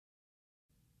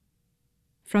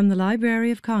From the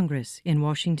Library of Congress in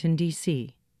Washington,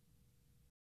 D.C.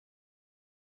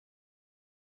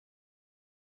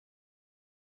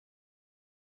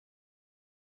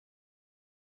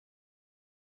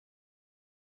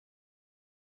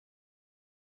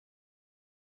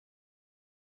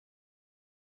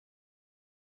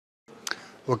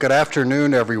 Well, good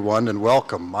afternoon, everyone, and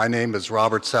welcome. My name is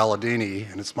Robert Saladini,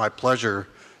 and it's my pleasure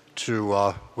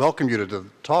to welcome you to the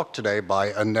talk today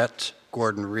by Annette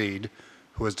Gordon-Reed,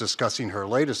 who is discussing her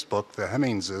latest book, The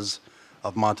Hemingses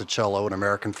of Monticello, An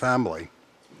American Family.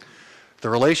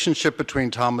 The relationship between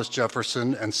Thomas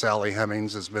Jefferson and Sally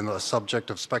Hemings has been a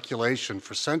subject of speculation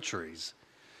for centuries,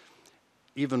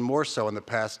 even more so in the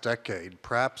past decade,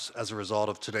 perhaps as a result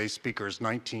of today's speaker's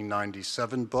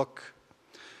 1997 book,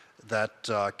 that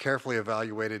carefully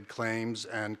evaluated claims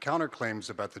and counterclaims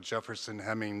about the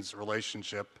Jefferson-Hemings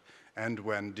relationship and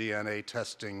when DNA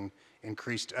testing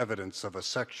increased evidence of a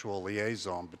sexual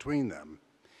liaison between them.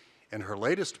 In her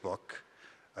latest book,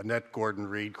 Annette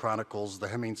Gordon-Reed chronicles the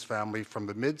Hemings family from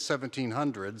the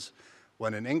mid-1700s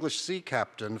when an English sea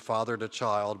captain fathered a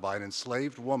child by an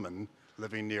enslaved woman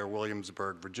living near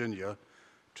Williamsburg, Virginia,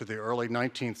 to the early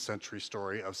 19th century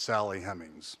story of Sally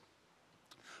Hemings.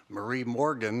 Marie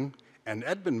Morgan and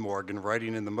Edmund Morgan,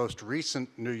 writing in the most recent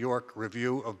New York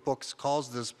Review of Books,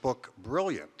 calls this book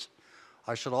brilliant.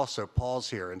 I should also pause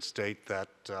here and state that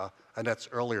Annette's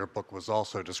earlier book was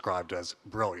also described as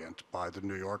brilliant by the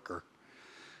New Yorker.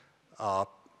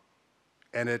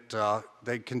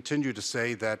 They continue to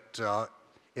say that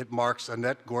it marks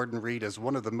Annette Gordon-Reed as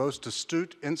one of the most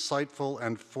astute, insightful,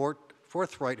 and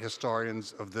forthright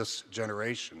historians of this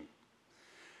generation.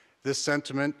 This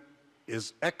sentiment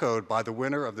is echoed by the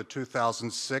winner of the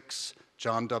 2006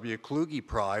 John W. Kluge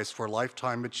Prize for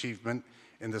Lifetime Achievement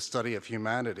in the Study of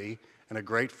Humanity, and a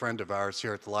great friend of ours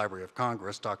here at the Library of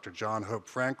Congress, Dr. John Hope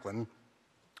Franklin,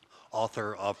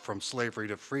 author of From Slavery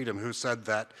to Freedom, who said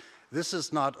that this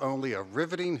is not only a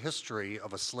riveting history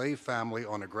of a slave family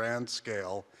on a grand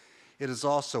scale, it is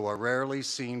also a rarely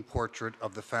seen portrait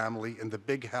of the family in the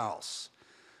big house,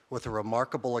 with a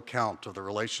remarkable account of the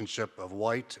relationship of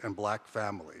white and black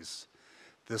families.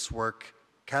 This work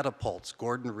catapults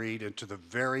Gordon-Reed into the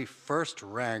very first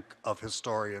rank of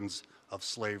historians of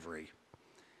slavery.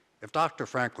 If Dr.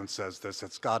 Franklin says this,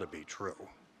 it's got to be true.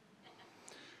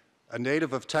 A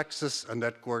native of Texas,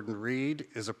 Annette Gordon-Reed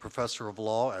is a professor of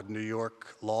law at New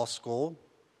York Law School.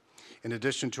 In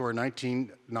addition to her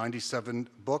 1997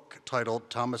 book titled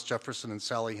Thomas Jefferson and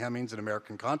Sally Hemings, An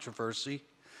American Controversy,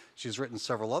 she's written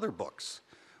several other books.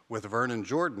 With Vernon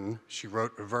Jordan, she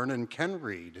wrote Vernon Can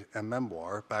Read, a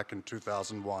memoir, back in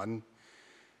 2001.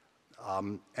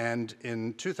 And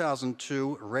in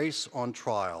 2002, Race on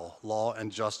Trial, Law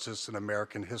and Justice in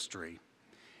American History.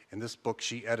 In this book,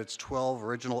 she edits 12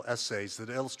 original essays that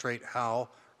illustrate how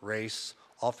race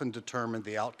often determined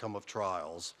the outcome of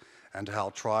trials, and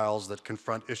how trials that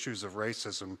confront issues of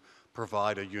racism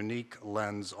provide a unique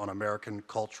lens on American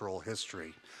cultural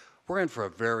history. We're in for a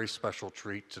very special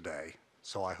treat today,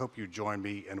 so I hope you join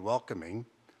me in welcoming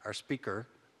our speaker,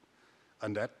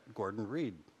 Annette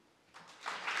Gordon-Reed.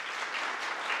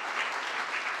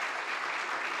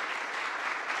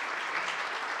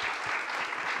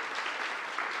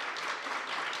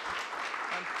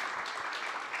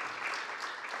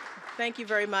 Thank you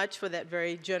very much for that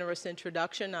very generous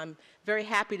introduction. I'm very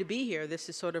happy to be here. This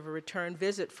is sort of a return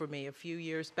visit for me. A few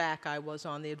years back, I was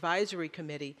on the advisory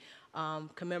committee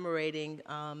commemorating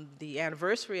the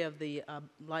anniversary of the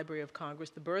Library of Congress,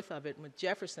 the birth of it, with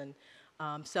Jefferson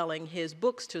selling his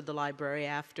books to the library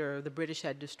after the British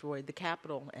had destroyed the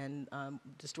Capitol and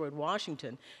destroyed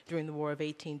Washington during the War of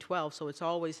 1812. So it's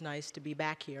always nice to be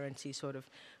back here and see sort of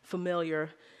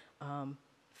familiar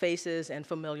faces and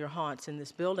familiar haunts in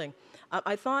this building.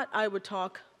 I thought I would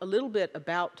talk a little bit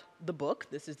about the book.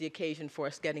 This is the occasion for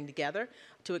us getting together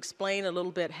to explain a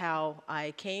little bit how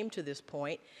I came to this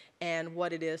point and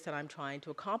what it is that I'm trying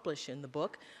to accomplish in the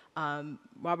book.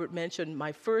 Robert mentioned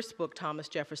my first book, Thomas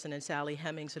Jefferson and Sally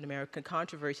Hemings, An American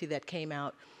Controversy, that came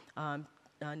out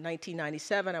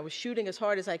 1997. I was shooting as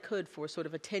hard as I could for sort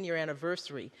of a 10-year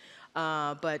anniversary.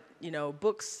 But, you know,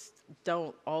 books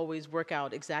don't always work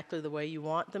out exactly the way you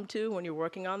want them to when you're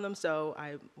working on them, so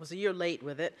I was a year late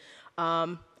with it.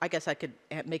 I guess I could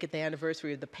make it the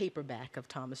anniversary of the paperback of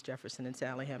Thomas Jefferson and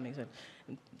Sally Hemings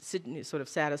and sort of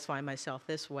satisfy myself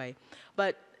this way.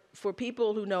 But for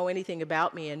people who know anything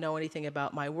about me and know anything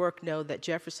about my work, know that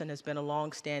Jefferson has been a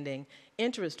long-standing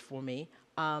interest for me.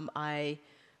 I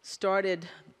started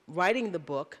writing the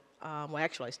book, well,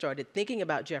 actually, I started thinking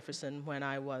about Jefferson when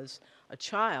I was a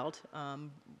child,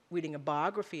 reading a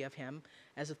biography of him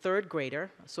as a third grader,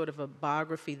 sort of a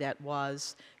biography that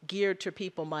was geared to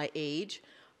people my age.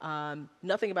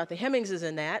 Nothing about the Hemingses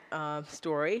in that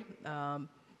story.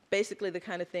 Basically the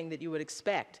kind of thing that you would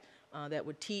expect that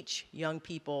would teach young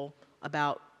people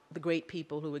about the great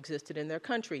people who existed in their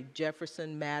country: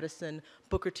 Jefferson, Madison,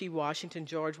 Booker T. Washington,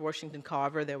 George Washington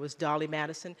Carver, there was Dolly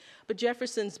Madison. But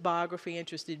Jefferson's biography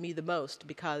interested me the most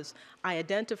because I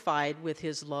identified with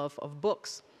his love of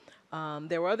books.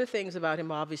 There were other things about him,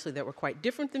 obviously, that were quite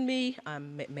different than me.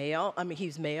 I'm male,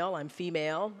 he's male, I'm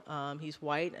female, he's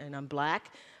white, and I'm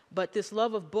black. But this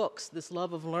love of books, this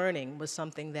love of learning was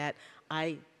something that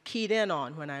I keyed in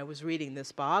on when I was reading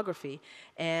this biography,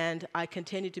 and I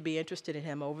continued to be interested in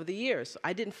him over the years.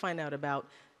 I didn't find out about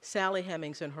Sally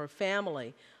Hemings and her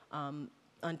family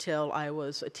until I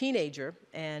was a teenager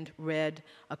and read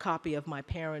a copy of my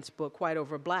parents' book, White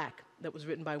Over Black, that was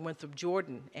written by Winthrop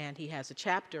Jordan, and he has a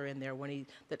chapter in there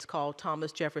that's called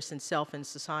Thomas Jefferson, Self and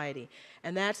Society.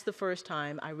 And that's the first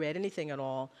time I read anything at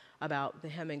all about the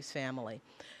Hemings family.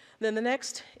 Then the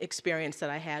next experience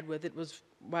that I had with it was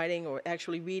writing, or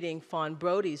actually reading, Fawn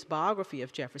Brodie's biography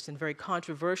of Jefferson, very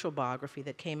controversial biography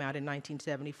that came out in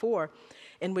 1974,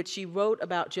 in which she wrote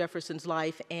about Jefferson's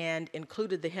life and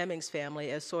included the Hemings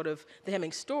family as sort of the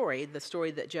Hemings story, the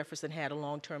story that Jefferson had a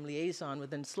long-term liaison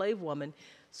with an enslaved woman,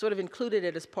 sort of included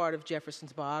it as part of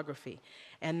Jefferson's biography.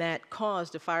 And that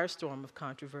caused a firestorm of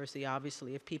controversy,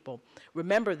 obviously, if people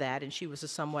remember that, and she was a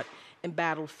somewhat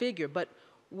embattled figure. But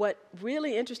what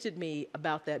really interested me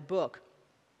about that book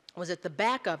was at the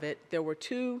back of it, there were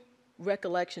two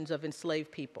recollections of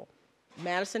enslaved people.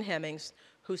 Madison Hemings,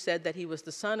 who said that he was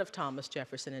the son of Thomas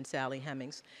Jefferson and Sally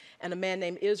Hemings, and a man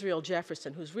named Israel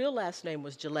Jefferson, whose real last name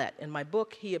was Gillette. In my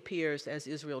book, he appears as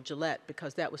Israel Gillette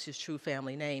because that was his true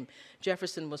family name.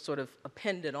 Jefferson was sort of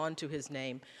appended onto his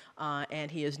name,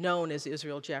 and he is known as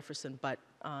Israel Jefferson, but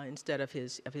instead of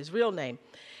his real name.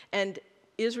 And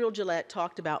Israel Gillette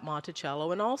talked about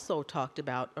Monticello and also talked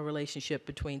about a relationship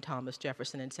between Thomas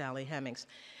Jefferson and Sally Hemings.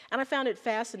 And I found it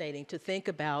fascinating to think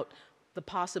about the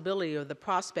possibility or the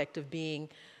prospect of being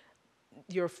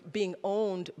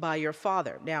owned by your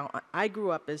father. Now, I grew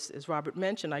up, as Robert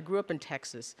mentioned, I grew up in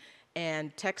Texas,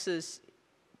 and Texas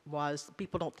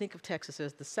people don't think of Texas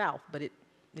as the South, but it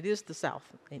is the South.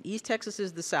 And East Texas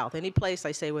is the South. Any place,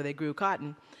 I say, where they grew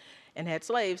cotton and had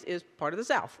slaves is part of the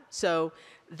South. So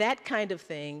that kind of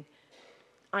thing,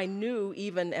 I knew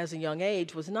even as a young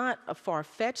age, was not a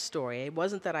far-fetched story. It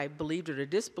wasn't that I believed it or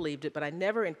disbelieved it, but I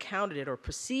never encountered it or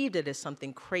perceived it as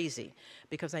something crazy,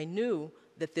 because I knew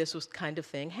that this was kind of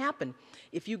thing happened.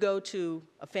 If you go to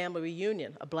a family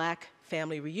reunion, a black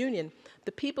family reunion,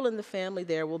 the people in the family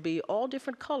there will be all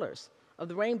different colors of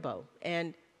the rainbow.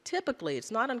 And typically,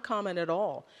 it's not uncommon at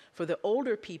all for the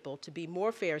older people to be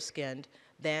more fair-skinned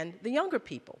than the younger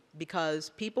people,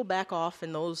 because people back off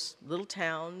in those little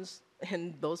towns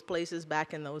and those places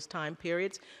back in those time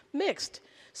periods mixed.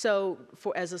 So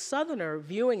as a Southerner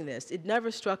viewing this, it never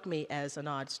struck me as an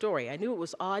odd story. I knew it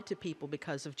was odd to people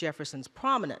because of Jefferson's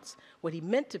prominence, what he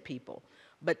meant to people,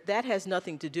 but that has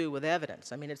nothing to do with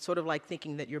evidence. I mean, it's sort of like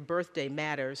thinking that your birthday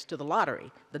matters to the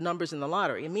lottery, the numbers in the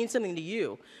lottery. It means something to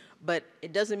you, but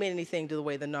it doesn't mean anything to the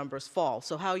way the numbers fall.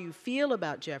 So how you feel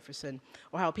about Jefferson,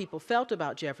 or how people felt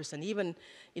about Jefferson, even,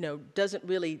 doesn't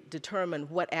really determine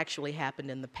what actually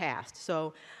happened in the past.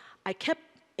 So I kept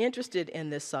interested in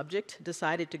this subject,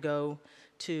 decided to go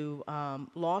to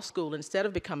law school instead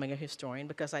of becoming a historian,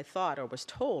 because I thought, or was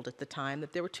told at the time,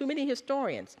 that there were too many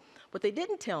historians. What they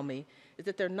didn't tell me is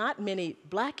that there are not many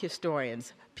black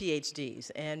historians,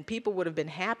 PhDs, and people would have been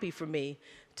happy for me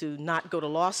to not go to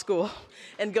law school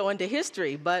and go into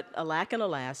history, but alack and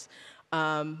alas,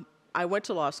 I went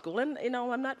to law school, and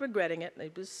I'm not regretting it.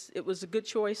 It was a good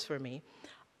choice for me.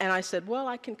 And I said, well,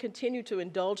 I can continue to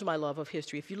indulge my love of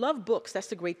history. If you love books, that's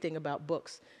the great thing about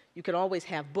books. You can always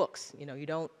have books. You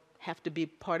don't have to be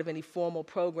part of any formal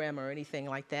program or anything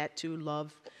like that to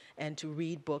love and to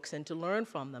read books and to learn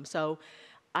from them. So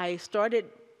I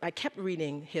kept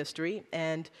reading history,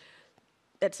 and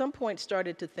at some point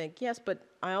started to think, yes, but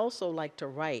I also like to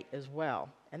write as well.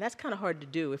 And that's kind of hard to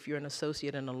do if you're an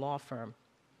associate in a law firm.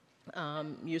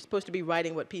 You're supposed to be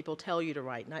writing what people tell you to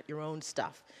write, not your own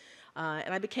stuff.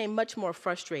 And I became much more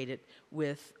frustrated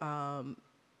with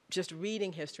just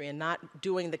reading history and not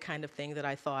doing the kind of thing that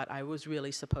I thought I was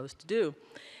really supposed to do.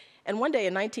 And one day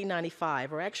in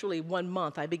 1995, or actually 1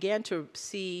 month, I began to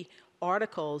see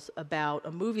articles about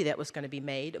a movie that was going to be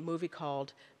made, a movie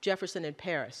called Jefferson in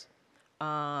Paris.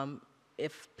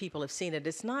 If people have seen it,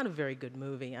 it's not a very good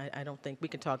movie. I don't think we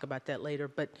can talk about that later.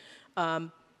 But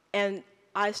and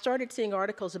I started seeing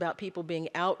articles about people being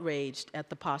outraged at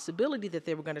the possibility that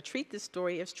they were going to treat this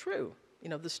story as true. You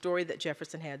know, the story that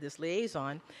Jefferson had this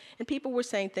liaison, and people were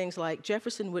saying things like,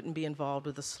 Jefferson wouldn't be involved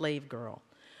with a slave girl,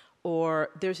 or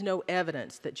there's no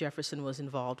evidence that Jefferson was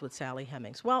involved with Sally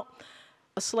Hemings. Well,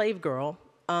 a slave girl,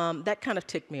 that kind of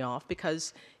ticked me off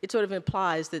because it sort of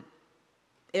implies that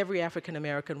every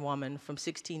African-American woman from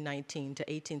 1619 to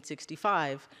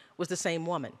 1865 was the same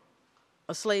woman,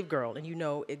 a slave girl, and you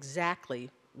know exactly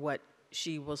what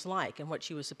she was like and what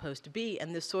she was supposed to be,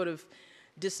 and this sort of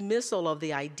dismissal of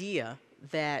the idea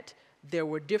that there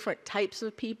were different types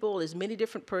of people, as many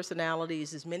different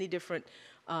personalities, as many different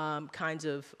kinds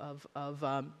of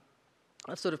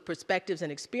sort of perspectives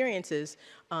and experiences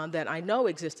that I know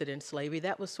existed in slavery,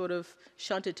 that was sort of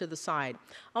shunted to the side.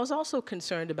 I was also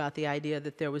concerned about the idea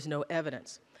that there was no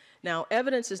evidence. Now,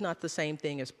 evidence is not the same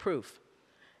thing as proof,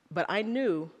 but I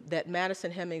knew that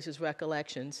Madison Hemings'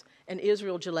 recollections and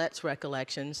Israel Gillette's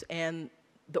recollections and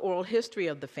the oral history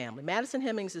of the family. Madison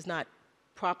Hemings is not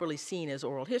properly seen as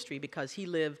oral history because he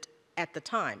lived at the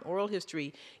time. Oral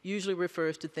history usually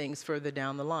refers to things further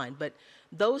down the line. But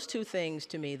those two things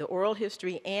to me, the oral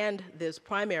history and this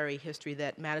primary history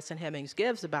that Madison Hemings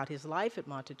gives about his life at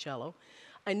Monticello,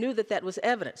 I knew that that was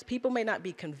evidence. People may not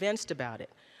be convinced about it,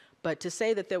 but to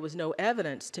say that there was no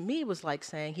evidence to me was like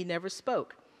saying he never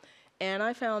spoke. And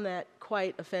I found that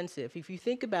quite offensive. If you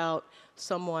think about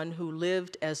someone who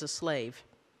lived as a slave,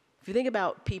 if you think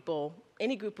about people,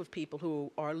 any group of people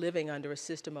who are living under a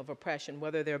system of oppression,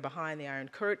 whether they're behind the Iron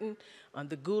Curtain, on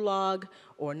the Gulag,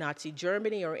 or Nazi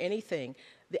Germany, or anything,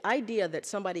 the idea that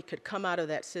somebody could come out of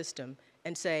that system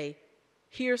and say,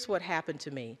 here's what happened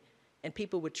to me, and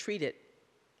people would treat it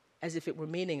as if it were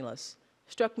meaningless,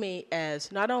 struck me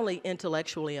as not only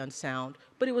intellectually unsound,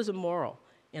 but it was immoral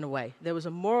in a way. There was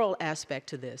a moral aspect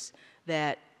to this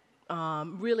that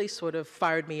really sort of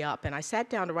fired me up. And I sat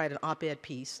down to write an op-ed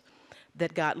piece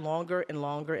that got longer and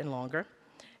longer and longer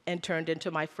and turned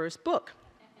into my first book.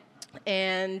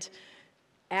 And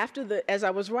as I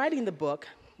was writing the book,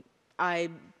 I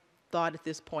thought at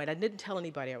this point, I didn't tell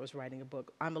anybody I was writing a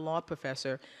book. I'm a law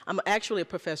professor. I'm actually a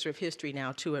professor of history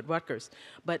now, too, at Rutgers.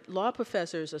 But law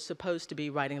professors are supposed to be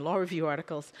writing law review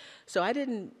articles. So I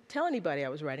didn't tell anybody I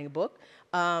was writing a book.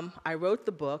 I wrote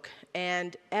the book,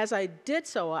 and as I did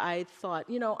so, I thought,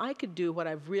 you know, I could do what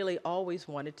I've really always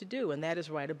wanted to do, and that is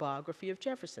write a biography of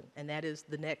Jefferson. And that is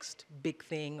the next big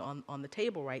thing on the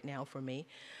table right now for me.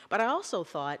 But I also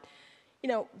thought, you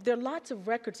know, there are lots of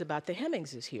records about the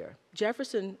Hemingses here.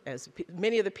 Jefferson, as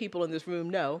many of the people in this room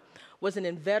know, was an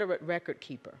inveterate record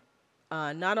keeper,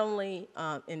 not only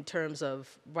in terms of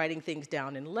writing things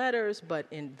down in letters, but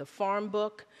in the farm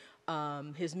book,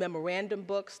 his memorandum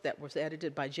books that was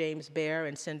edited by James Baer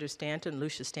and Cinder Stanton,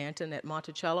 Lucia Stanton at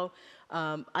Monticello.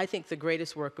 I think the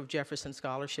greatest work of Jefferson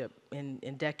scholarship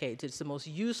in decades. It's the most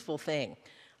useful thing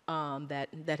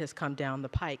that has come down the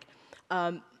pike.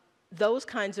 Those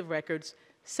kinds of records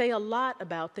say a lot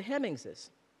about the Hemingses.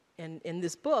 And in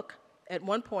this book, at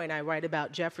one point I write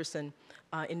about Jefferson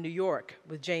in New York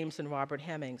with James and Robert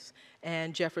Hemings,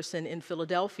 and Jefferson in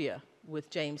Philadelphia with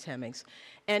James Hemings.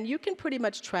 And you can pretty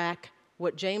much track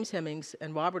what James Hemings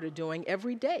and Robert are doing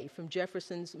every day from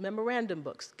Jefferson's memorandum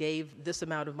books. Gave this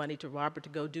amount of money to Robert to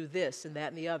go do this and that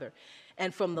and the other.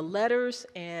 And from the letters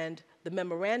and the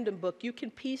memorandum book, you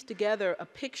can piece together a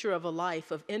picture of a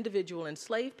life of individual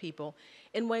enslaved people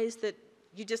in ways that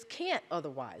you just can't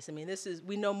otherwise. I mean,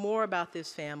 we know more about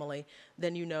this family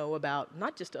than you know about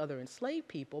not just other enslaved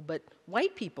people, but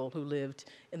white people who lived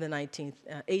in the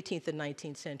 18th and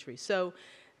 19th century. So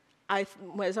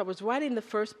as I was writing the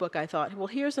first book, I thought, well,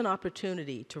 here's an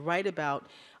opportunity to write about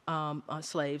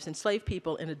slaves, enslaved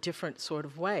people in a different sort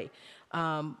of way.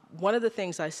 One of the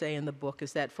things I say in the book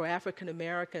is that for African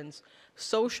Americans,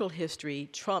 social history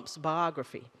trumps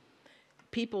biography.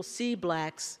 People see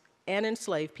blacks and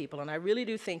enslaved people, and I really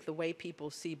do think the way people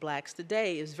see blacks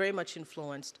today is very much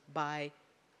influenced by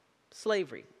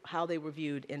slavery, how they were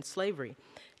viewed in slavery.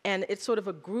 And it's sort of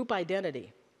a group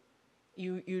identity.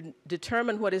 You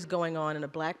determine what is going on in a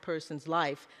black person's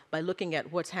life by looking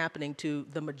at what's happening to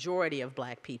the majority of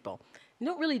black people. You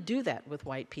don't really do that with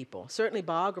white people. Certainly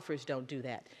biographers don't do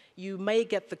that. You may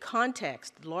get the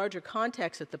context, the larger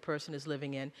context that the person is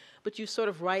living in, but you sort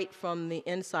of write from the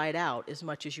inside out as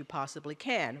much as you possibly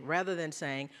can, rather than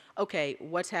saying, okay,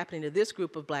 what's happening to this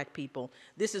group of black people?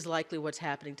 This is likely what's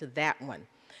happening to that one.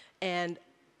 And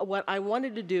what I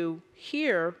wanted to do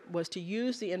here was to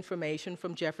use the information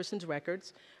from Jefferson's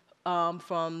records,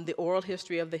 from the oral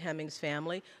history of the Hemings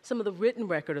family, some of the written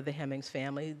record of the Hemings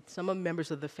family, some of the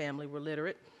members of the family were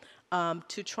literate,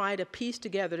 to try to piece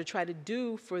together, to try to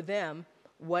do for them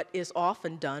what is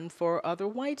often done for other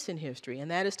whites in history, and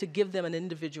that is to give them an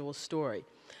individual story.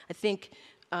 I think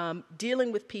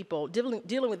dealing with people,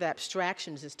 dealing with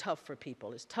abstractions is tough for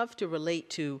people. It's tough to relate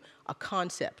to a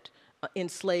concept,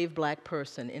 enslaved black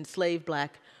person, enslaved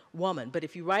black woman. But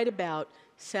if you write about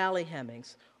Sally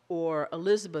Hemings or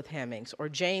Elizabeth Hemings or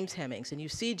James Hemings, and you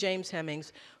see James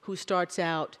Hemings, who starts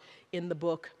out in the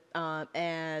book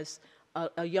as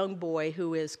a young boy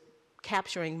who is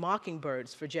capturing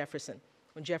mockingbirds for Jefferson.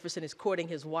 When Jefferson is courting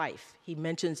his wife, he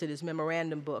mentions in his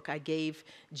memorandum book, I gave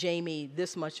Jamie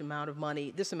this amount of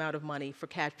money for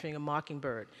capturing a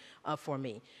mockingbird for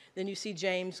me. Then you see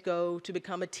James go to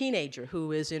become a teenager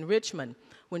who is in Richmond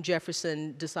when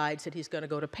Jefferson decides that he's going to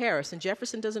go to Paris. And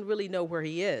Jefferson doesn't really know where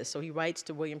he is, so he writes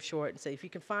to William Short and says, if you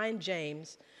can find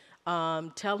James,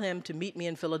 tell him to meet me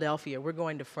in Philadelphia. We're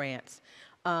going to France.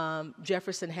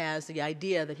 Jefferson has the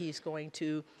idea that he's going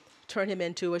to turn him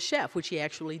into a chef, which he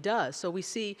actually does. So we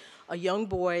see a young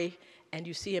boy, and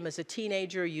you see him as a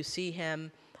teenager, you see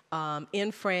him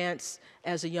in France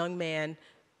as a young man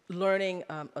learning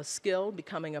a skill,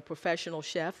 becoming a professional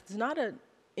chef. It's not an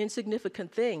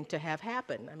insignificant thing to have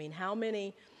happen. I mean, how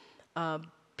many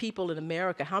people in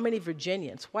America, how many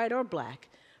Virginians, white or black,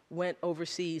 went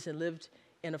overseas and lived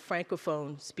in a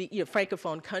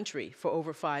francophone country for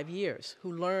over 5 years,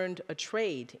 who learned a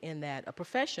trade in that, a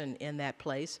profession in that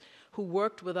place, who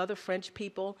worked with other French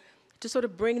people to sort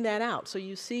of bring that out. So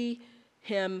you see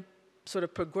him sort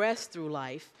of progress through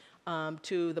life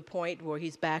to the point where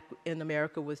he's back in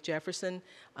America with Jefferson,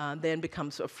 then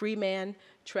becomes a free man,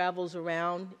 travels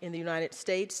around in the United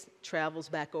States, travels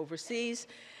back overseas,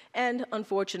 and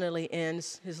unfortunately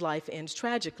his life ends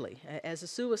tragically as a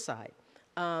suicide.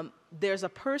 There's a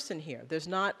person here. There's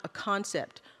not a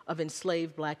concept of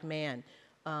enslaved black man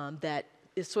that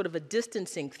is sort of a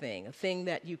distancing thing, a thing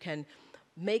that you can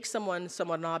make someone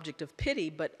somewhat an object of pity,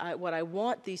 but what I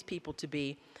want these people to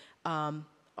be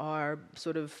are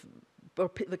sort of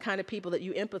the kind of people that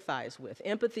you empathize with.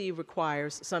 Empathy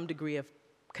requires some degree of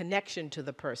connection to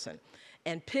the person.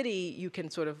 And pity, you can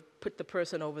sort of put the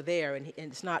person over there, and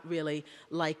it's not really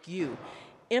like you.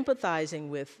 Empathizing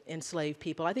with enslaved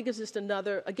people, I think, is just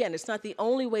another, again, it's not the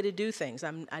only way to do things.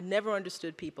 I never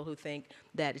understood people who think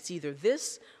that it's either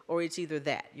this or it's either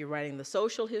that. You're writing the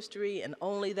social history and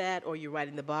only that, or you're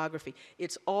writing the biography.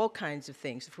 It's all kinds of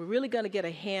things. If we're really going to get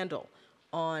a handle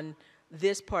on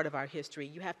this part of our history,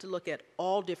 you have to look at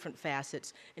all different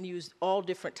facets and use all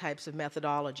different types of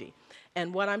methodology.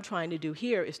 And what I'm trying to do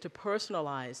here is to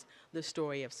personalize the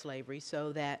story of slavery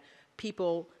so that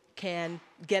people can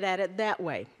get at it that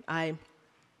way.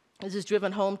 This is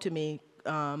driven home to me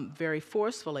very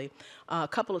forcefully. A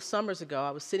couple of summers ago,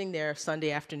 I was sitting there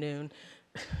Sunday afternoon,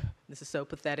 this is so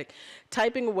pathetic,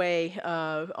 typing away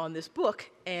on this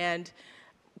book and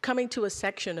coming to a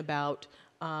section about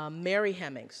Mary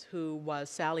Hemings, who was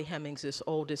Sally Hemings'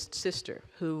 oldest sister,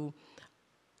 who,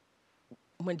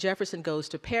 when Jefferson goes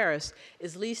to Paris,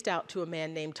 is leased out to a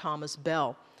man named Thomas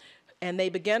Bell. And they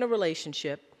begin a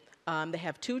relationship. They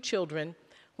have 2 children.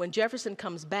 When Jefferson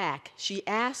comes back, she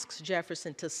asks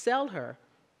Jefferson to sell her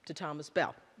to Thomas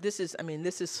Bell. This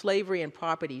is slavery and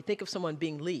property. Think of someone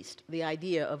being leased, the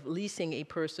idea of leasing a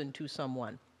person to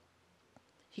someone.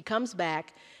 He comes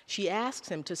back. She asks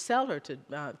him to sell her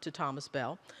to Thomas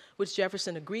Bell, which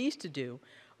Jefferson agrees to do,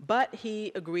 but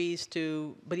he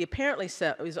apparently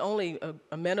is only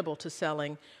amenable to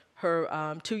selling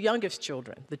her 2 youngest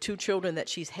children, the 2 children that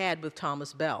she's had with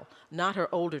Thomas Bell, not her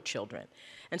older children.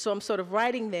 And so I'm sort of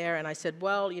writing there, and I said,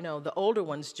 well, you know, the older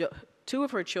ones, 2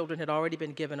 of her children had already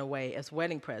been given away as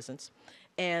wedding presents,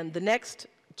 and the next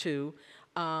 2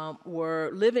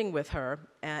 were living with her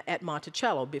at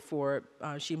Monticello before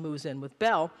she moves in with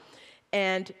Bell.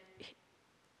 And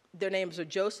their names are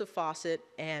Joseph Fawcett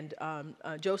and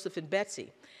Joseph and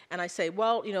Betsy. And I say,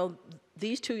 well, you know,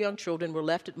 these 2 young children were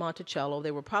left at Monticello.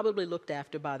 They were probably looked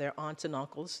after by their aunts and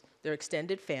uncles, their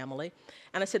extended family.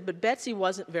 And I said, but Betsy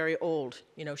wasn't very old.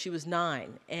 You know, she was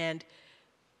 9. And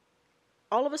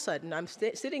all of a sudden, I'm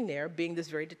sitting there being this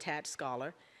very detached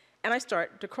scholar, and I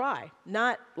start to cry.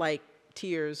 Not like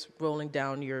tears rolling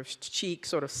down your cheek,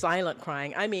 sort of silent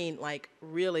crying. I mean, like,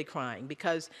 really crying,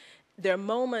 because there are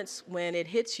moments when it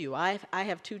hits you. I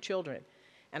have 2 children,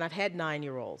 and I've had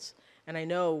 9-year-olds, and I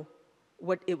know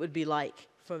what it would be like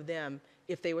for them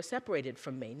if they were separated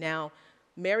from me. Now,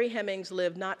 Mary Hemings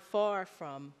lived not far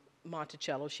from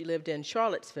Monticello. She lived in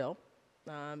Charlottesville,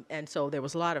 and so there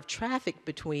was a lot of traffic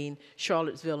between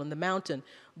Charlottesville and the mountain,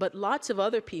 but lots of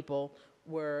other people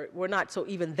were not so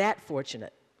even that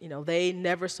fortunate. You know, they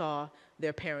never saw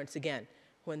their parents again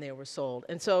when they were sold.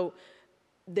 And so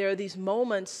there are these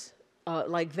moments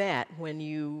like that when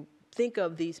you think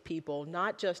of these people,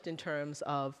 not just in terms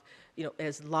of,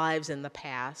 as lives in the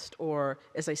past, or,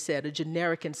 as I said, a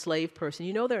generic enslaved person.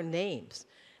 You know their names,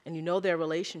 and you know their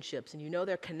relationships, and you know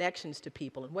their connections to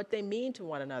people, and what they mean to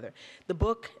one another. The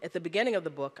book, at the beginning of the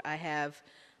book,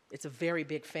 it's a very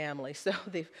big family, so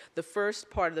the first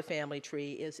part of the family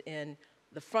tree is in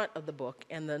the front of the book,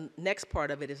 and the next part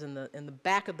of it is in the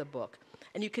back of the book.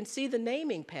 And you can see the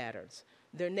naming patterns.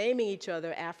 They're naming each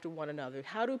other after one another.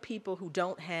 How do people who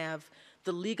don't have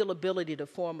the legal ability to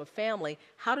form a family,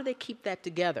 how do they keep that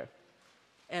together?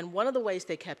 And one of the ways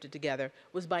they kept it together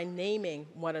was by naming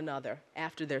one another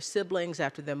after their siblings,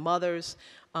 after their mothers.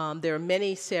 There are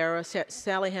many Sarah.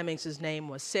 Sally Hemings' name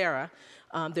was Sarah.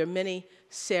 There are many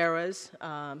Sarahs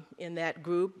in that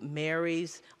group,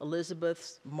 Marys,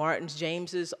 Elizabeths, Martins,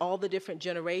 Jameses, all the different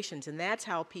generations. And that's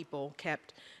how people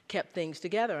kept things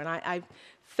together. And I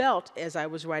felt, as I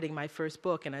was writing my first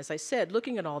book, and as I said,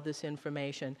 looking at all this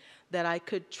information, that I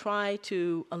could try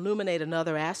to illuminate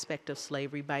another aspect of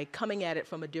slavery by coming at it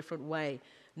from a different way,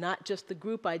 not just the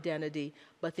group identity,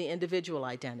 but the individual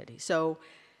identity. So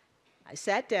I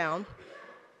sat down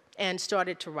and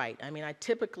started to write.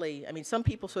 Some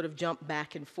people sort of jump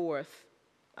back and forth.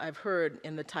 I've heard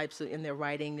in their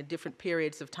writing, in different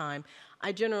periods of time.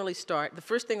 I generally start, the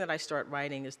first thing that I start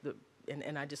writing is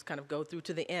and I just kind of go through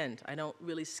to the end. I don't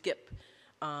really skip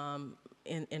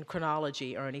in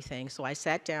chronology or anything. So I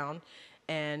sat down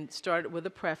and started with a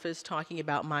preface talking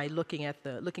about my looking at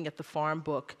the farm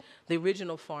book, the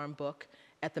original farm book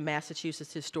at the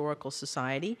Massachusetts Historical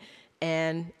Society,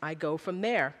 and I go from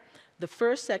there. The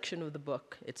first section of the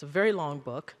book, it's a very long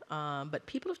book, but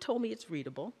people have told me it's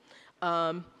readable.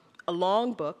 A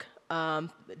long book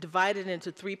divided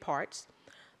into 3 parts.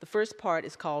 The first part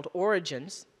is called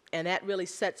Origins, and that really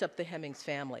sets up the Hemings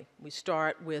family. We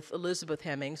start with Elizabeth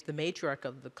Hemings, the matriarch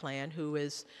of the clan, who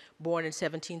is born in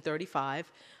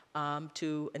 1735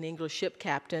 to an English ship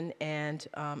captain and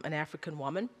an African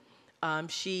woman.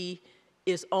 She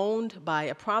is owned by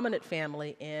a prominent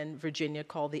family in Virginia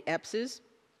called the Eppses.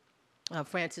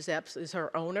 Frances Epps is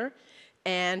her owner,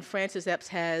 and Frances Epps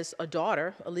has a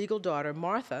daughter, a legal daughter,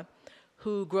 Martha,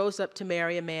 who grows up to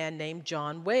marry a man named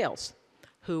John Wales,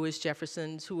 who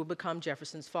will become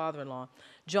Jefferson's father-in-law.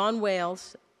 John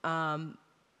Wales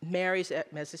marries, as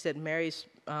I said,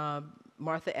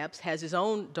 Martha Epps, has his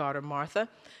own daughter, Martha,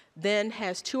 then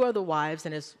has 2 other wives,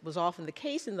 and as was often the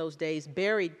case in those days,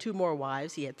 buried 2 more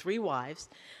wives. He had 3 wives.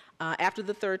 After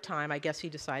the 3rd time, I guess he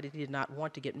decided he did not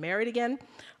want to get married again,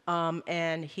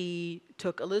 and he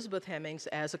took Elizabeth Hemings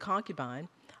as a concubine,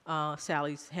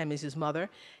 Sally Hemings' mother,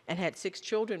 and had 6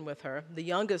 children with her, the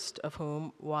youngest of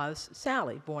whom was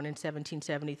Sally, born in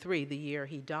 1773, the year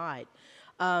he died.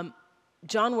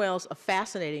 John Wales, a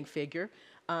fascinating figure.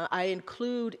 I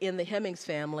include in the Hemings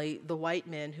family the white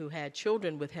men who had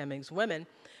children with Hemings women.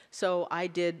 So I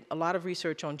did a lot of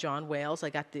research on John Wales.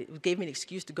 It gave me an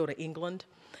excuse to go to England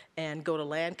and go to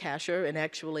Lancashire and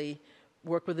actually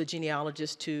work with a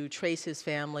genealogist to trace his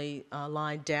family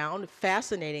line down.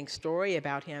 Fascinating story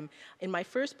about him. In my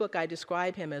first book, I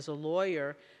describe him as a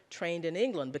lawyer trained in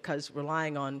England, because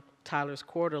relying on Tyler's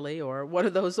Quarterly or one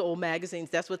of those old magazines,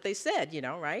 that's what they said,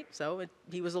 right? So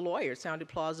he was a lawyer. It sounded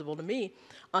plausible to me.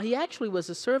 He actually was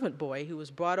a servant boy who was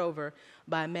brought over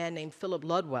by a man named Philip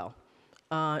Ludwell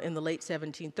in the late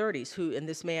 1730s, and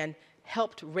this man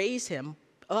helped raise him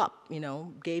up,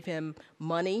 gave him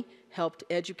money, helped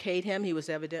educate him. He was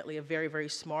evidently a very, very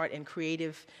smart and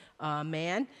creative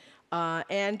man.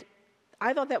 And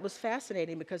I thought that was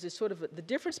fascinating, because it's sort of the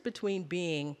difference between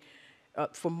being,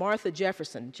 for Martha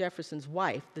Jefferson, Jefferson's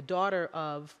wife, the daughter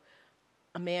of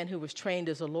a man who was trained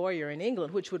as a lawyer in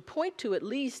England, which would point to at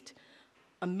least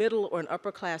a middle or an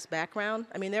upper class background.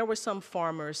 I mean, there were some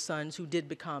farmers' sons who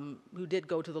did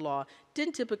go to the law,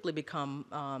 didn't typically become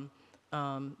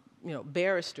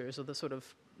barristers, or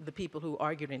the people who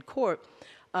argued in court.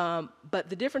 But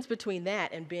the difference between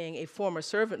that and being a former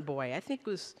servant boy, I think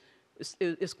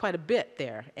is quite a bit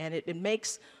there. And it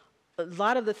makes a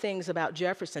lot of the things about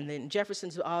Jefferson. In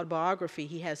Jefferson's autobiography,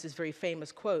 he has this very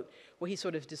famous quote where he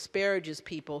sort of disparages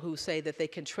people who say that they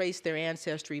can trace their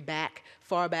ancestry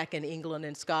far back in England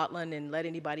and Scotland, and let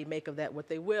anybody make of that what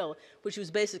they will, which was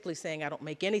basically saying, I don't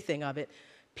make anything of it.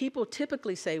 People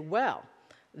typically say, well,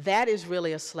 that is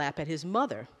really a slap at his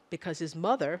mother, because his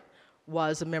mother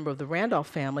was a member of the Randolph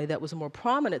family that was more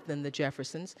prominent than the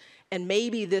Jeffersons, and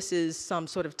maybe this is some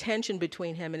sort of tension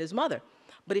between him and his mother.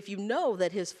 But if you know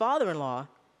that his father-in-law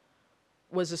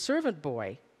was a servant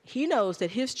boy, he knows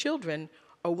that his children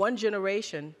are 1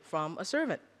 generation from a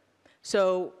servant.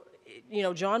 So,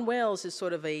 John Wales is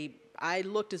sort of I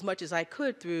looked as much as I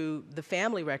could through the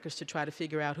family records to try to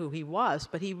figure out who he was,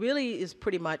 but he really is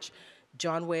pretty much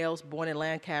John Wales, born in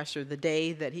Lancaster, the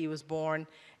day that he was born,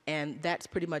 and that's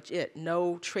pretty much it.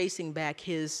 No tracing back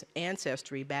his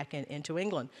ancestry back into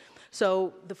England.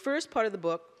 So the first part of the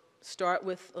book start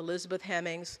with Elizabeth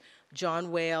Hemings,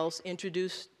 John Wales,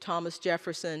 introduce Thomas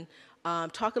Jefferson,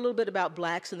 talk a little bit about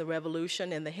blacks in the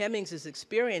Revolution and the Hemingses'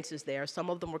 experiences there. Some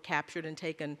of them were captured and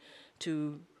taken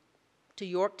to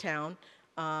Yorktown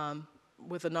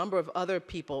with a number of other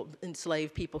people,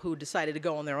 enslaved people, who decided to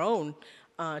go on their own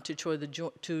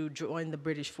to join the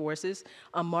British forces.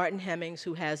 Martin Hemings,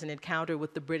 who has an encounter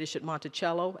with the British at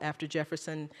Monticello after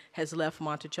Jefferson has left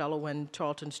Monticello when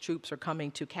Tarleton's troops are coming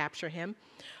to capture him.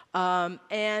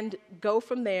 And go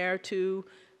from there to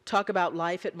talk about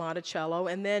life at Monticello,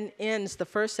 and then the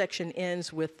first section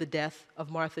ends with the death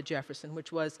of Martha Jefferson,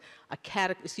 which was a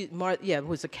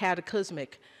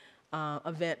cataclysmic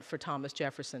event for Thomas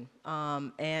Jefferson,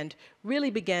 and really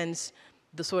begins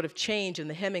the sort of change in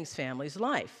the Hemings family's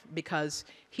life, because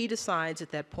he decides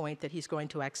at that point that he's going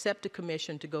to accept a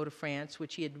commission to go to France,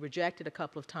 which he had rejected a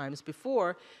couple of times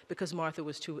before because Martha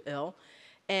was too ill,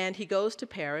 and he goes to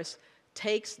Paris,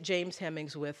 takes James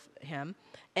Hemings with him,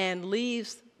 and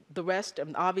leaves the rest.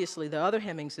 Obviously the other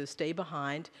Hemingses stay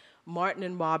behind. Martin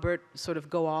and Robert sort of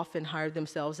go off and hire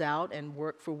themselves out and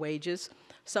work for wages.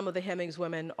 Some of the Hemings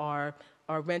women are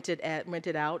rented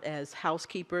out as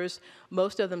housekeepers.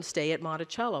 Most of them stay at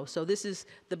Monticello. So this is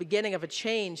the beginning of a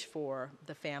change for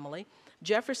the family.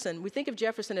 Jefferson, we think of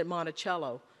Jefferson at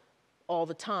Monticello all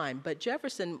the time, but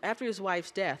Jefferson, after his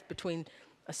wife's death, between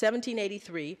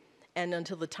 1783 and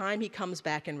until the time he comes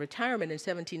back in retirement in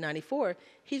 1794,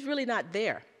 he's really not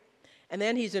there. And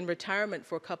then he's in retirement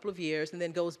for a couple of years and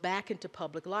then goes back into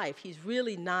public life. He's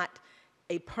really not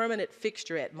a permanent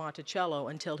fixture at Monticello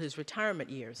until his retirement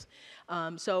years.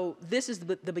 So this is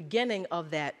the beginning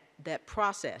of that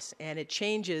process, and it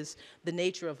changes the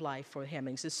nature of life for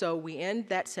Hemings. And so we end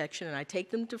that section, and I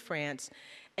take them to France,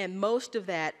 and most of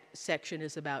that section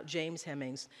is about James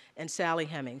Hemings and Sally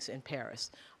Hemings in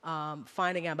Paris,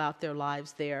 finding out about their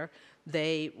lives there.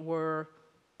 They were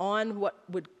on what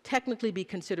would technically be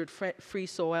considered free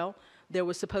soil. There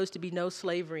was supposed to be no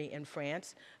slavery in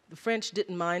France. The French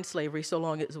didn't mind slavery so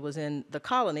long as it was in the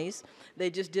colonies. They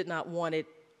just did not want it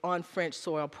on French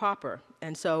soil proper.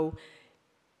 And so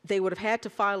they would have had to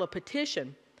file a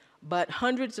petition, but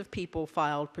hundreds of people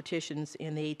filed petitions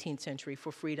in the 18th century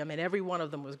for freedom, and every one of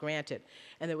them was granted.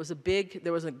 And there was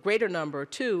a greater number,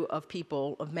 too, of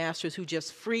people, of masters who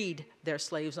just freed their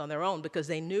slaves on their own because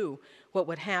they knew what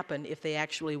would happen if they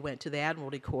actually went to the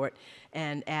Admiralty Court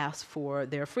and asked for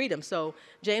their freedom. So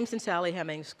James and Sally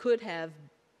Hemings could have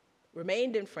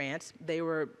remained in France.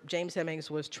 James Hemings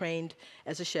was trained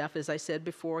as a chef, as I said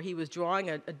before. He was drawing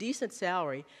a decent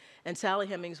salary, and Sally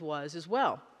Hemings was as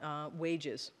well,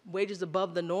 wages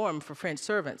above the norm for French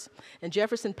servants. And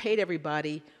Jefferson paid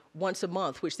everybody once a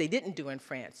month, which they didn't do in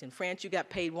France. In France, you got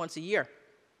paid once a year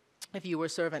if you were a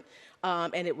servant,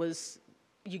 and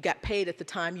you got paid at the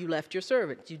time you left your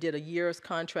servant. You did a year's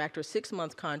contract or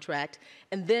 6-month contract,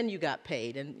 and then you got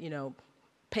paid. And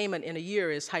payment in a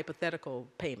year is hypothetical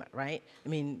payment, right? I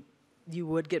mean, you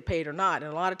would get paid or not,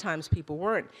 and a lot of times people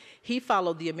weren't. He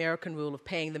followed the American rule of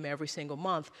paying them every single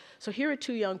month. So here are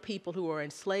two young people who are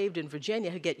enslaved in Virginia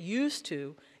who get used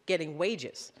to getting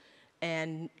wages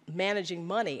and managing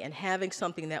money and having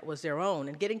something that was their own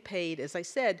and getting paid, as I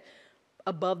said,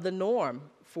 above the norm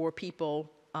for people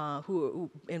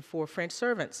for French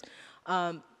servants.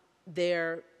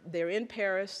 They're in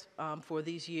Paris for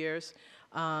these years.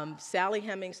 Sally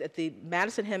Hemings,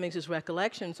 Madison Hemings'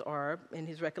 recollections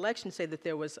say that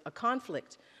there was a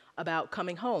conflict about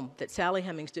coming home, that Sally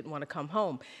Hemings didn't want to come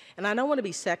home. And I don't want to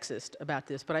be sexist about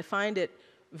this, but I find it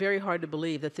very hard to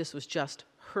believe that this was just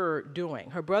her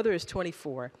doing. Her brother is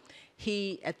 24.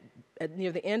 He,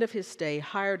 near the end of his stay,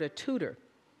 hired a tutor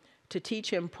to teach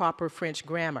him proper French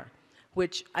grammar,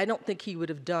 which I don't think he would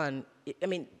have done. I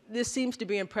mean, this seems to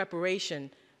be in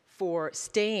preparation for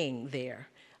staying there.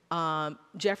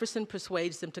 Jefferson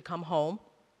persuades them to come home,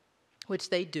 which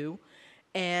they do,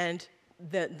 and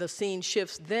the scene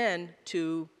shifts then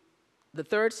to the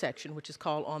third section, which is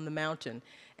called On the Mountain.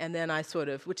 And then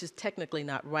which is technically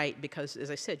not right because,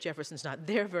 as I said, Jefferson's not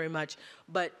there very much,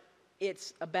 but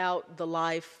it's about the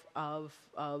life of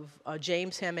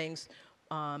James Hemings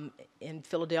in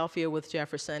Philadelphia with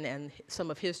Jefferson and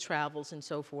some of his travels and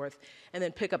so forth, and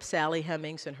then pick up Sally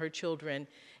Hemings and her children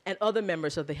and other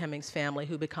members of the Hemings family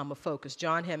who become a focus.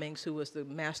 John Hemings, who was the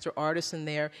master artisan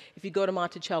there. If you go to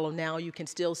Monticello now, you can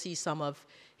still see some of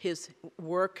his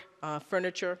work,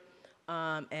 furniture,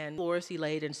 and floors he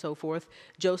laid and so forth.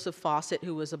 Joseph Fawcett,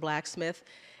 who was a blacksmith.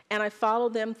 And I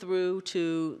followed them through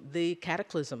to the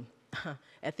cataclysm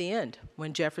at the end,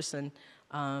 when Jefferson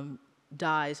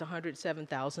dies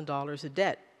 $107,000 of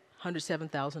debt.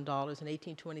 $107,000 in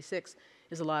 1826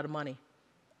 is a lot of money,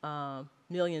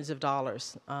 millions of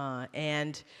dollars.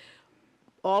 And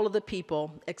all of the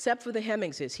people, except for the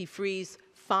Hemingses, he frees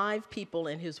 5 people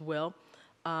in his will.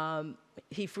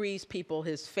 He frees people,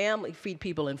 his family freed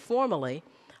people informally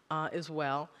as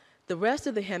well. The rest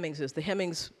of the Hemingses, the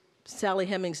Hemings, Sally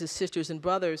Hemings' sisters and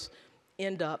brothers,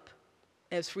 end up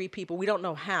as free people. We don't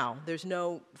know how. There's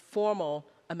no formal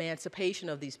emancipation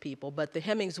of these people, but the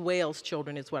Hemings Wales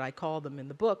children is what I call them in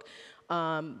the book.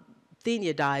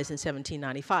 Thenia dies in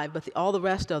 1795, but all the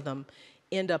rest of them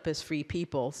end up as free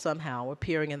people somehow,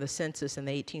 appearing in the census in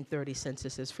the 1830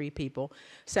 census as free people.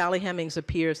 Sally Hemings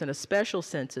appears in a special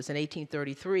census in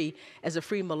 1833 as a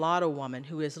free mulatto woman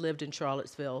who has lived in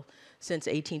Charlottesville since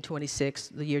 1826,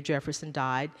 the year Jefferson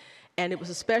died. And it was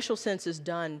a special census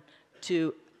done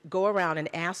to go around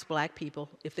and ask black people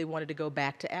if they wanted to go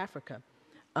back to Africa.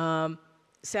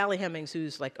 Sally Hemings,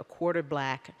 who's like a quarter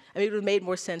black, I mean, it would have made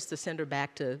more sense to send her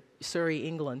back to Surrey,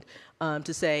 England,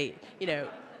 to say, you know,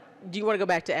 do you want to go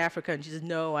back to Africa? And she says,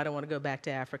 no, I don't want to go back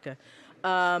to Africa.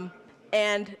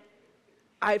 And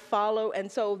I follow,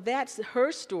 and so that's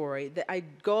her story. That I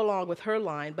go along with her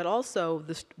line, but also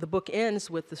the book ends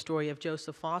with the story of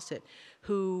Joseph Fawcett,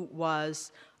 who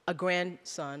was a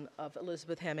grandson of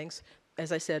Elizabeth Hemings,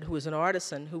 as I said, who was an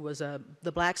artisan, who was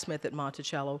the blacksmith at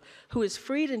Monticello, who is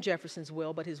freed in Jefferson's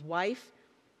will, but his wife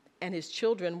and his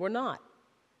children were not.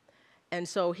 And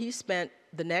so he spent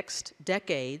the next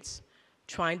decades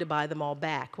trying to buy them all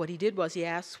back. What he did was he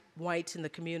asked whites in the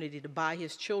community to buy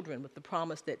his children with the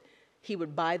promise that he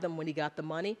would buy them when he got the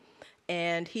money.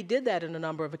 And he did that on a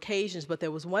number of occasions, but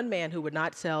there was one man who would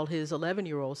not sell his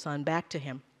 11-year-old son back to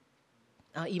him,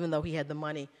 even though he had the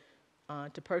money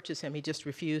to purchase him. He just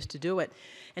refused to do it.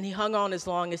 And he hung on as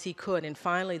long as he could, and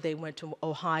finally they went to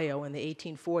Ohio in the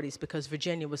 1840s because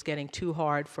Virginia was getting too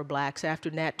hard for blacks. After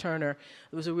Nat Turner,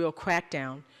 there was a real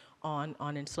crackdown on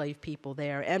enslaved people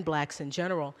there and blacks in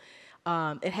general.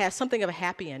 It has something of a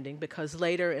happy ending because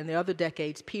later in the other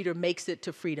decades, Peter makes it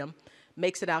to freedom,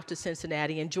 makes it out to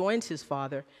Cincinnati, and joins his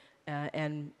father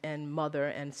and mother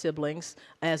and siblings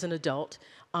as an adult.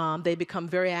 They become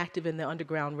very active in the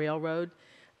Underground Railroad,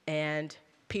 and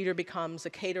Peter becomes a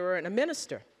caterer and a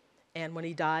minister. And when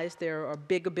he dies, there are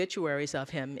big obituaries of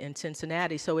him in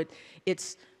Cincinnati. So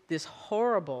it's this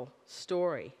horrible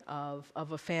story of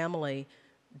a family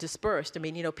dispersed. I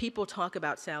mean, you know, people talk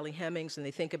about Sally Hemings and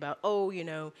they think about, oh, you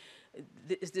know,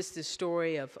 is this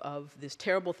story of this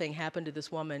terrible thing happened to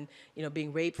this woman, you know,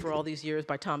 being raped for all these years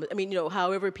by Thomas. I mean, you know,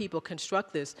 however people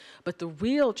construct this, but the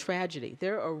real tragedy,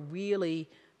 there are really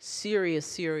serious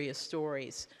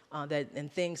stories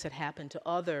and things that happened to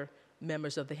other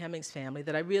members of the Hemings family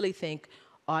that I really think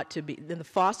ought to be, and the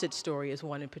Fawcett story is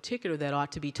one in particular that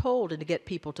ought to be told and to get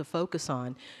people to focus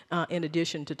on, in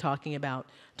addition to talking about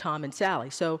Tom and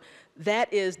Sally. So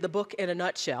that is the book in a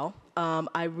nutshell.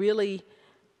 I really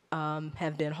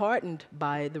have been heartened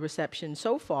by the reception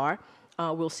so far.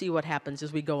 We'll see what happens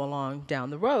as we go along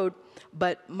down the road.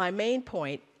 But my main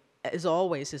point, as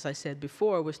always, as I said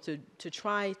before, was to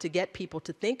try to get people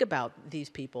to think about these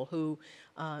people who,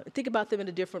 think about them in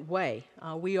a different way.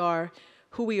 We are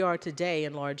who we are today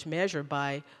in large measure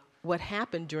by what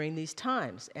happened during these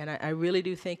times. And I really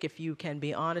do think if you can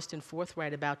be honest and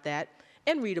forthright about that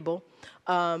and readable,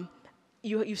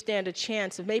 you stand a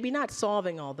chance of maybe not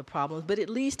solving all the problems, but at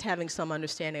least having some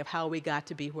understanding of how we got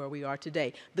to be where we are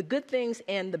today. The good things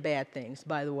and the bad things,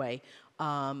 by the way,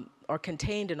 are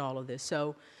contained in all of this.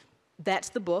 So that's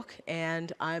the book,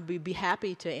 and I'd be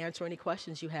happy to answer any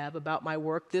questions you have about my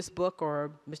work, this book, or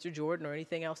Mr. Jordan, or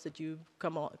anything else that you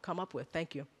come up with.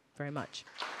 Thank you very much.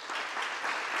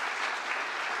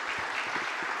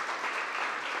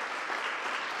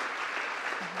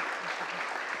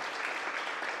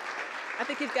 I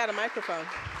think he's got a microphone.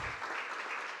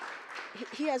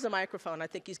 He has a microphone. I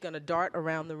think he's going to dart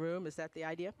around the room. Is that the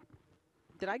idea?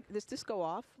 Does this go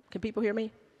off? Can people hear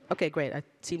me? Okay, great. I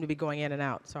seem to be going in and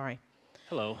out. Sorry.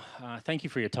 Hello. Thank you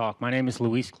for your talk. My name is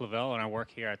Luis Clavel, and I work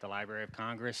here at the Library of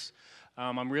Congress.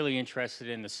 I'm really interested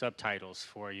in the subtitles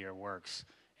for your works,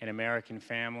 An American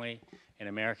Family, An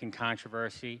American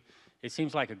Controversy. It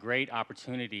seems like a great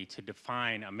opportunity to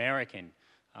define American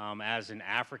as an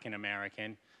African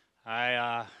American.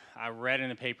 I read in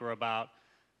the paper about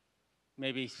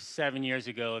maybe 7 years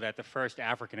ago that the first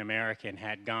African American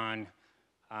had gone,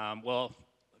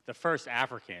 the first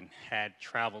African had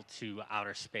traveled to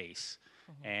outer space.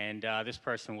 And this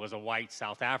person was a white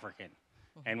South African.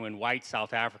 And when white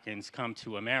South Africans come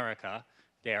to America,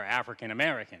 they're African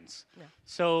Americans. Yeah.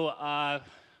 So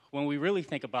when we really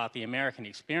think about the American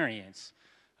experience,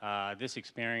 this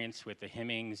experience with the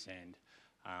Hemings and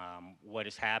what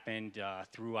has happened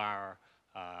through our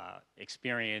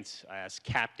experience as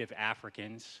captive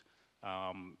Africans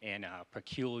in a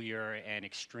peculiar and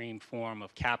extreme form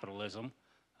of capitalism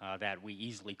that we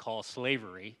easily call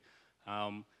slavery,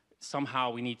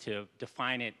 somehow we need to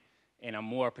define it in a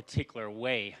more particular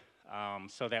way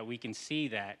so that we can see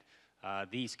that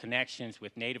these connections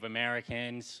with Native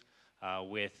Americans,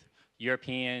 with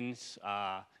Europeans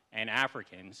and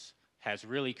Africans has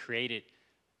really created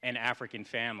an African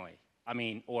family,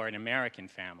 or an American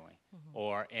family,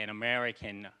 or an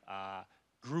American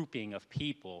grouping of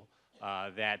people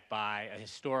that by a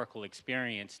historical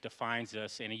experience defines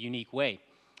us in a unique way.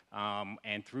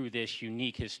 And through this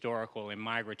unique historical and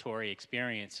migratory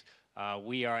experience,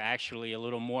 we are actually a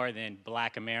little more than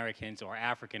Black Americans or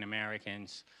African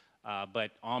Americans,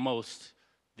 but almost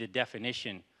the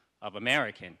definition of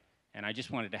American. And I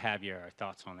just wanted to have your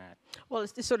thoughts on that. Well,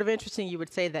 it's sort of interesting you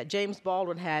would say that. James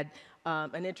Baldwin had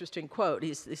an interesting quote.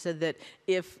 He said that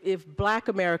if blacks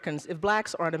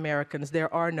aren't Americans,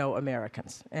 there are no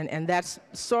Americans. And that's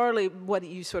sorely what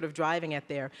you're sort of driving at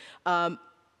there.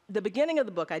 The beginning of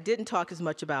the book, I didn't talk as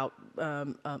much about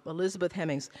Elizabeth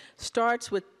Hemings,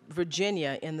 starts with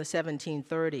Virginia in the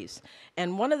 1730s.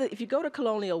 And if you go to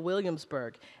colonial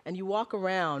Williamsburg and you walk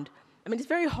around, it's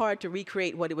very hard to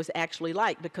recreate what it was actually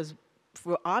like because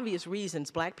for obvious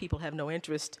reasons, Black people have no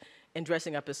interest in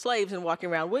dressing up as slaves and walking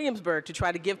around Williamsburg to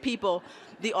try to give people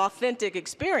the authentic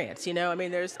experience,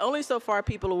 there's only so far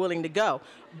people are willing to go.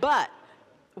 But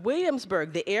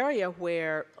Williamsburg, the area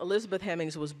where Elizabeth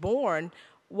Hemings was born,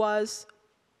 was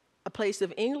a place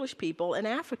of English people and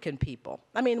African people.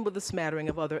 With a smattering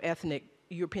of other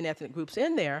European ethnic groups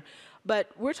in there,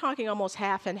 but we're talking almost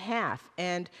half and half.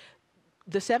 And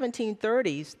the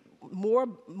 1730s,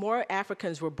 more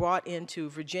Africans were brought into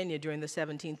Virginia during the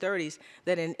 1730s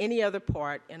than in any other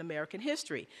part in American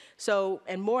history.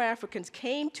 And more Africans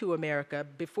came to America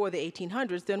before the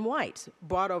 1800s than whites,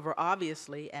 brought over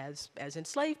obviously as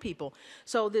enslaved people.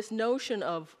 So this notion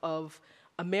of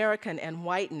American and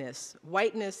whiteness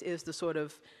is the sort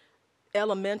of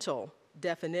elemental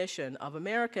definition of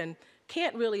American,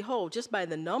 can't really hold just by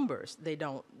the numbers. They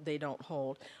don't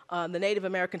hold. The Native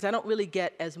Americans, I don't really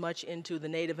get as much into the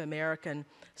Native American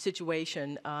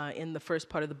situation in the first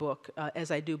part of the book as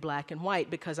I do Black and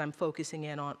white because I'm focusing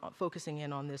in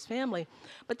on this family.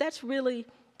 But that's really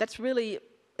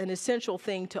an essential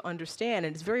thing to understand,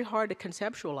 and it's very hard to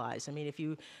conceptualize. If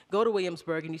you go to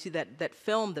Williamsburg and you see that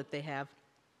film that they have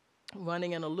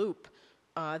running in a loop,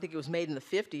 I think it was made in the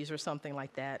 50s or something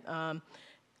like that.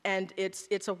 And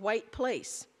it's a white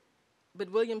place,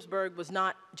 but Williamsburg was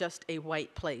not just a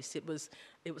white place. It was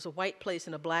a white place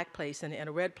and a Black place and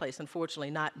a red place.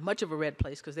 Unfortunately, not much of a red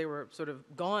place because they were sort of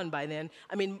gone by then.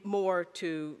 They were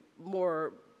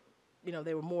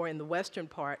more in the western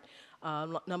part. A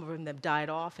number of them have died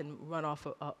off and run off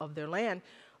of their land.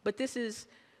 But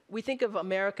we think of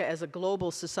America as a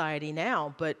global society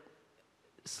now, but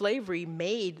slavery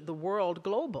made the world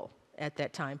global at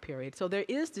that time period. So there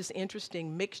is this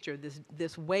interesting mixture,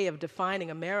 this way of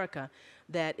defining America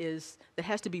that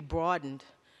has to be broadened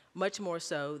much more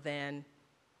so than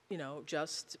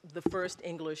just the first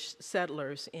English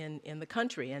settlers in the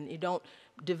country. And you don't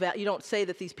say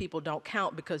that these people don't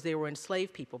count because they were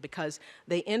enslaved people, because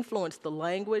they influenced the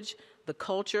language, the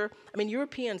culture.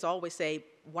 Europeans always say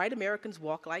white Americans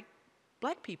walk like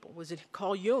Black people.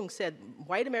 Carl Jung said,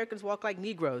 white Americans walk like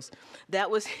Negroes. That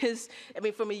was his,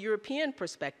 from a European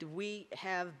perspective,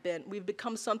 we've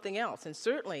become something else. And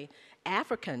certainly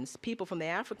Africans, people from the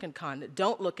African continent,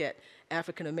 don't look at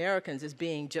African Americans as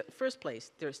being, first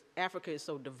place, Africa is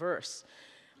so diverse.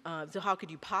 So how could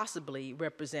you possibly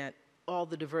represent all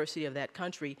the diversity of that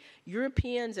country?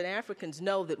 Europeans and Africans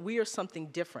know that we are something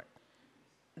different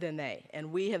than they.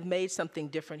 And we have made something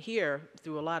different here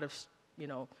through a lot of,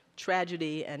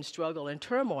 tragedy and struggle and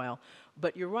turmoil,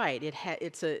 but you're right.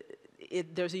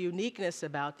 There's a uniqueness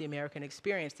about the American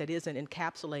experience that isn't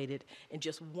encapsulated in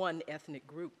just one ethnic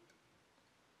group.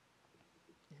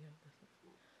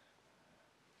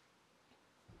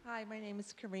 Hi, my name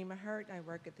is Karima Hurt. I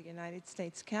work at the United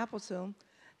States Capitol.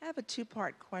 I have a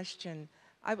two-part question.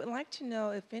 I would like to know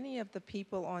if any of the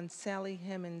people on Sally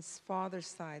Hemings' father's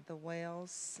side, the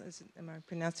Wales, am I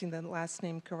pronouncing the last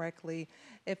name correctly,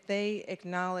 if they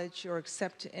acknowledge or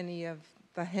accept any of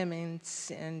the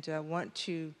Hemings and want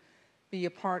to be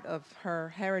a part of her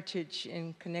heritage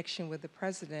in connection with the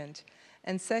president.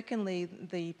 And secondly,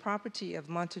 the property of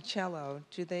Monticello,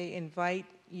 do they invite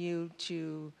you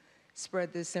to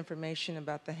spread this information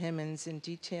about the Hemings in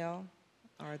detail?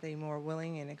 Are they more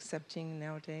willing and accepting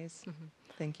nowadays?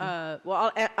 Thank you.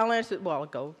 Well, I'll answer. Well, I'll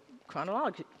go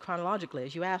chronologically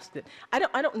as you asked it. I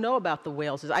don't know about the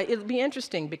Waleses. It'll be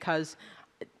interesting because,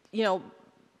 you know,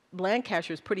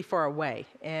 Lancashire is pretty far away,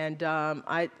 and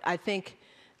I think.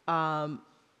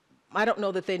 I don't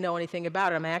know that they know anything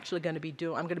about it. I'm actually going to be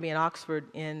I'm going to be in Oxford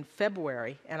in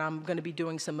February, and I'm going to be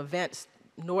doing some events.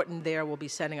 Norton there will be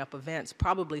setting up events,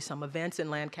 probably some events in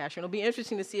Lancashire. And it'll be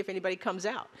interesting to see if anybody comes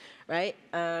out, right?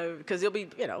 Because it'll be,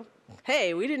 you know,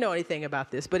 hey, we didn't know anything about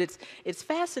this. But it's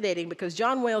fascinating because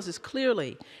John Wales is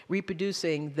clearly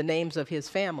reproducing the names of his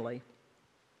family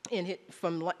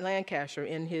from Lancashire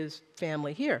in his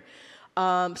family here.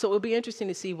 So it'll be interesting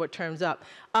to see what turns up.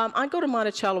 I go to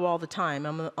Monticello all the time.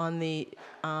 I'm on the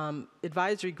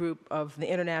advisory group of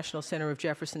the International Center of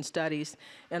Jefferson Studies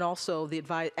and also the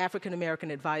African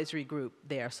American Advisory Group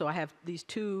there. So I have these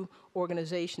two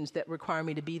organizations that require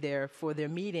me to be there for their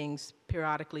meetings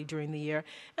periodically during the year,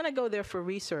 and I go there for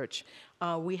research.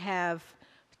 We have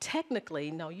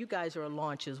technically, no, you guys are a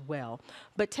launch as well,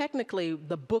 but technically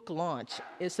the book launch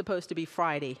is supposed to be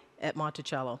Friday at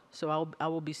Monticello, so I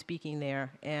will be speaking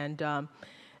there. And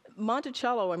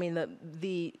Monticello, I mean,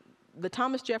 the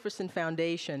Thomas Jefferson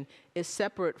Foundation is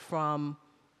separate from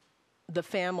the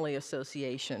Family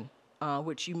Association,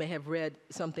 which you may have read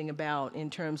something about in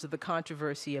terms of the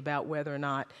controversy about whether or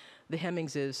not the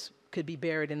Hemingses could be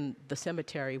buried in the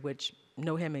cemetery, which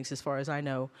no Hemings, as far as I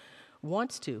know,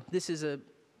 wants to. This is a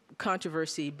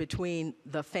controversy between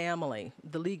the family,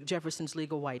 Jefferson's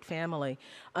legal white family.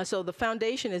 So the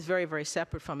foundation is very, very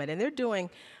separate from it. And they're doing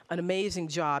an amazing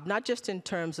job, not just in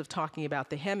terms of talking about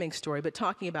the Hemings story, but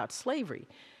talking about slavery.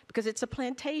 Because it's a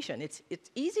plantation. It's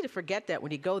easy to forget that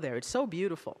when you go there. It's so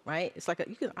beautiful, right? It's like,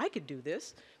 I could do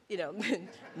this, you know.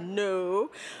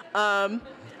 No.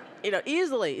 You know,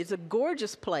 easily. It's a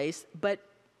gorgeous place, but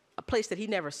a place that he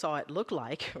never saw it look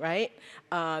like, right?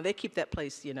 They keep that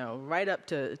place, you know, right up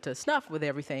to snuff with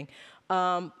everything.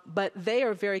 But they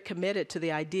are very committed to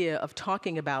the idea of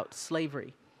talking about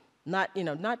slavery. Not, you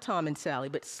know, not Tom and Sally,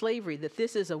 but slavery, that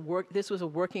this was a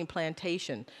working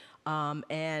plantation.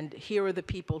 And here are the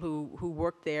people who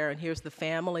worked there, and here's the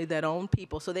family that owned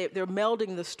people. So they're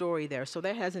melding the story there. So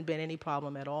there hasn't been any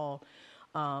problem at all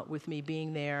with me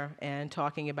being there and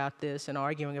talking about this and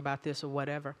arguing about this or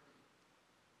whatever.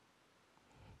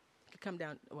 Come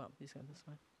down, well, he's got this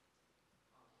one.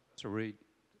 To read.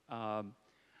 I'm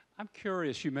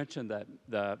curious, you mentioned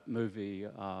that movie,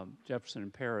 Jefferson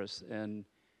in Paris, and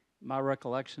my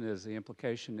recollection is the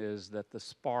implication is that the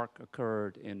spark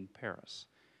occurred in Paris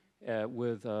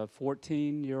with a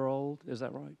 14-year-old, is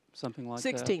that right? Something like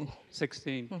 16. that?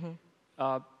 16. 16.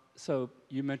 Mm-hmm. So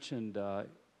you mentioned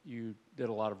you did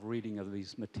a lot of reading of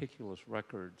these meticulous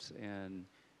records and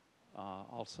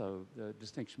also the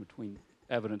distinction between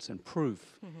evidence and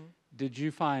proof. Mm-hmm. Did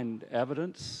you find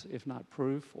evidence, if not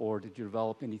proof, or did you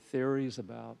develop any theories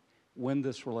about when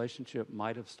this relationship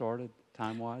might have started,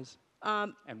 time-wise,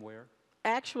 and where?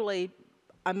 Actually,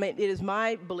 I mean, it is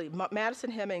my belief.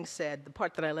 Madison Hemings said, the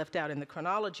part that I left out in the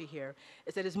chronology here,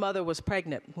 is that his mother was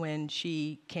pregnant when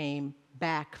she came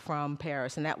back from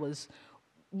Paris, and that was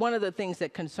one of the things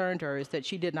that concerned her, is that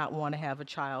she did not want to have a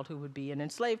child who would be an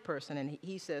enslaved person, and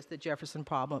he says that Jefferson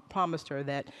promised her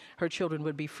that her children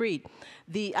would be freed.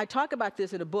 I talk about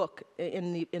this in a book,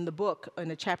 in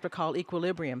a chapter called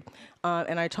Equilibrium,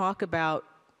 and I talk about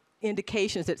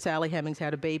indications that Sally Hemings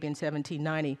had a baby in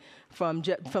 1790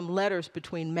 from letters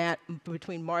between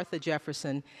Martha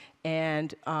Jefferson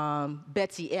and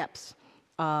Betsy Epps,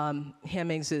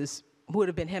 Hemings's, who would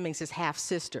have been Hemings's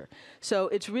half-sister. So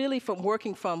it's really from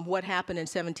working from what happened in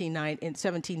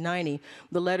 1790,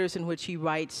 the letters in which he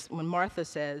writes, when Martha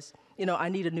says, you know, I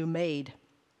need a new maid,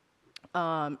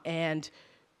 and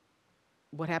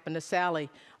what happened to Sally.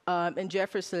 And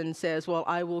Jefferson says, well,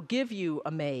 I will give you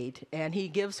a maid, and he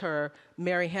gives her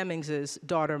Mary Hemings's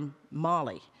daughter,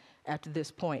 Molly, after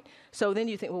this point. So then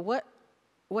you think, well,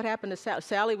 what happened to Sally?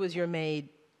 Sally was your maid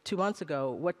 2 months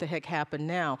ago. What the heck happened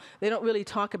now? They don't really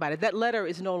talk about it. That letter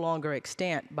is no longer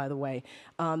extant, by the way.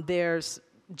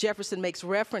 Jefferson makes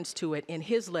reference to it in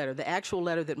his letter. The actual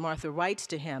letter that Martha writes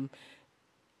to him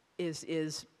is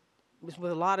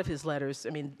with a lot of his letters.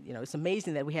 I mean, you know, it's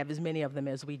amazing that we have as many of them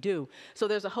as we do. So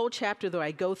there's a whole chapter that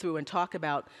I go through and talk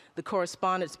about the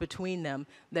correspondence between them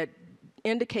that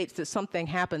indicates that something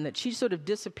happened, that she sort of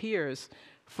disappears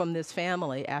from this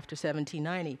family after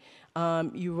 1790.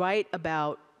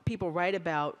 People write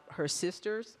about her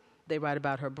sisters, they write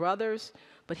about her brothers,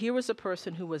 But here was a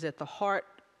person who was at the heart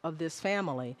of this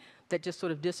family that just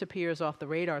sort of disappears off the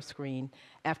radar screen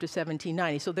after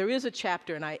 1790. So there is a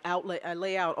chapter, and I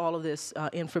lay out all of this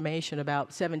information about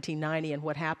 1790 and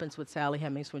what happens with Sally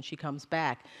Hemings when she comes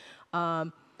back.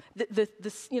 I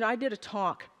did a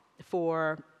talk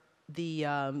for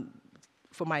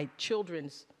my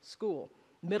children's school,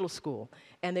 middle school,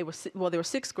 and they were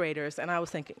sixth graders, and I was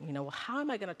thinking, well, how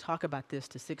am I going to talk about this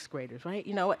to sixth graders, right?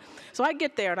 You know what? So I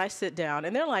get there and I sit down,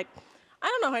 and they're like, I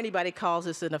don't know how anybody calls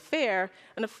this an affair.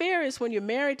 An affair is when you're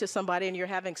married to somebody and you're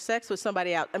having sex with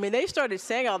somebody else. I mean, they started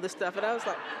saying all this stuff, and I was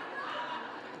like,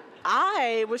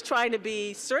 I was trying to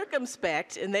be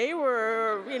circumspect, and they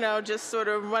were, just sort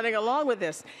of running along with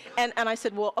this. And I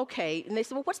said, well, okay. And they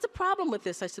said, well, what's the problem with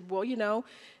this? I said, well,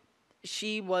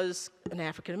 she was an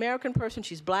African-American person,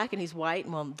 she's black and he's white,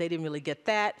 and well, they didn't really get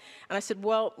that. And I said,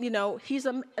 well, he's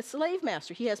a slave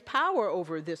master. He has power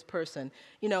over this person.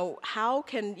 How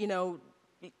can,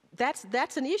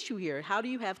 that's an issue here. How do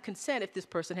you have consent if this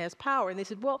person has power? And they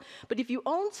said, well, but if you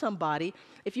own somebody,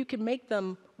 if you can make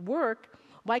them work,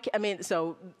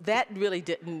 so that really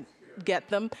didn't get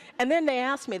them. And then they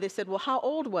asked me, they said, well, how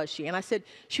old was she? And I said,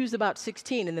 she was about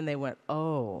 16. And then they went,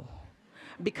 oh.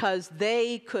 Because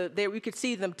we could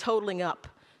see them totaling up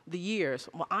the years.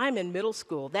 Well, I'm in middle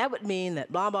school. That would mean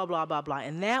that blah, blah, blah, blah, blah.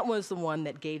 And that was the one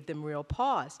that gave them real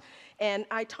pause. And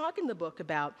I talk in the book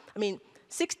about,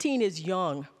 16 is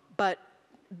young, but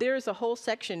there's a whole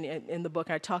section in the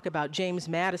book I talk about James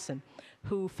Madison,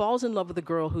 who falls in love with a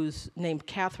girl who's named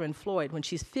Catherine Floyd when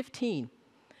she's 15.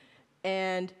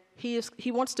 And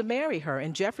he wants to marry her,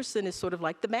 and Jefferson is sort of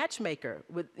like the matchmaker.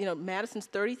 Madison's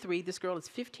 33, this girl is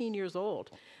 15 years old.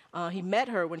 He met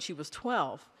her when she was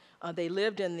 12. They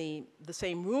lived in the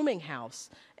same rooming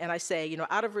house, and I say,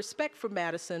 out of respect for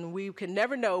Madison, we can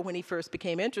never know when he first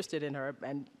became interested in her,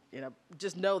 and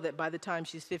just know that by the time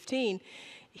she's 15,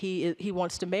 he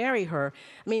wants to marry her.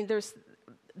 There's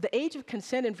the age of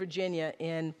consent in Virginia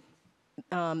in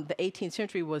the 18th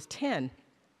century was 10.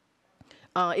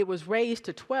 It was raised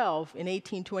to 12 in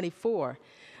 1824,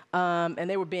 and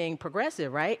they were being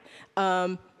progressive, right?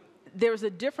 There's a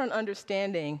different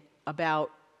understanding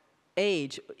about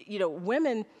age.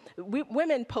 Women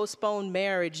postpone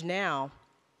marriage now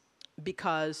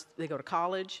because they go to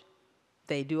college,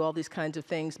 they do all these kinds of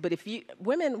things. But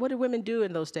what did women do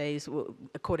in those days,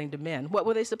 according to men? What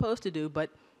were they supposed to do but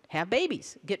have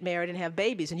babies, get married and have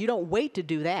babies? And you don't wait to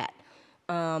do that.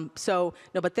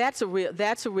 But that's a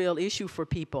real issue for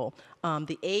people.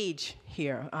 The age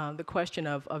here, the question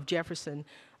of Jefferson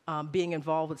being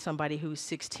involved with somebody who's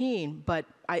 16. But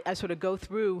I sort of go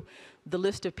through the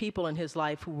list of people in his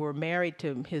life who were married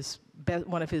to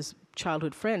one of his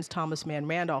childhood friends, Thomas Mann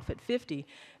Randolph, at 50,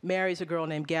 marries a girl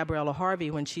named Gabriella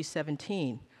Harvey when she's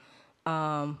 17.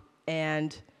 This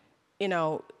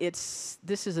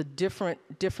is a different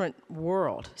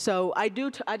world. So I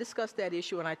discuss that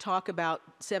issue, and I talk about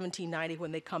 1790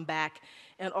 when they come back,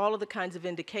 and all of the kinds of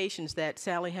indications that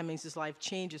Sally Hemings' life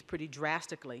changes pretty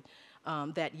drastically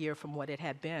that year from what it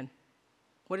had been.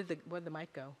 Where did the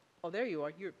mic go? Oh, there you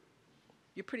are.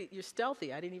 You're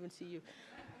stealthy. I didn't even see you.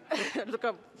 Look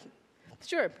up.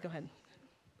 Sure, go ahead.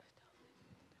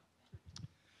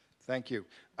 Thank you.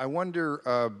 I wonder,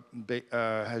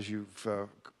 as you've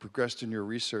progressed in your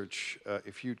research,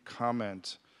 if you'd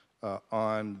comment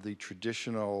on the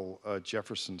traditional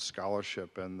Jefferson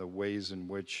scholarship and the ways in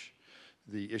which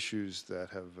the issues that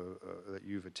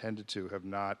you've attended to have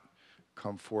not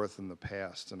come forth in the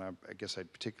past. And I guess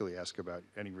I'd particularly ask about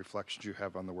any reflections you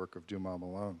have on the work of Dumas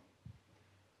Malone.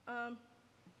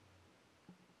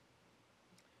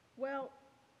 Well,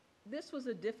 this was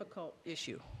a difficult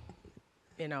issue.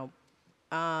 Dumas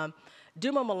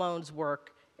Malone's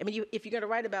work, if you're going to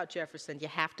write about Jefferson, you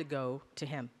have to go to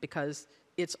him because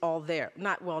it's all there.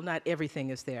 Not everything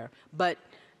is there. But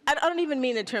I don't even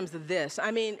mean in terms of this.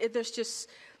 There's just,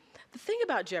 the thing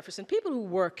about Jefferson, people who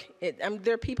work,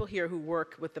 there are people here who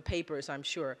work with the papers, I'm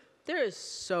sure. There is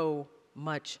so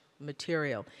much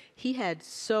material. He had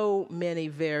so many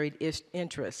varied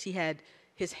interests. He had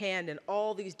his hand in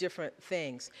all these different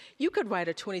things. You could write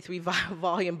a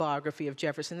 23-volume biography of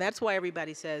Jefferson. That's why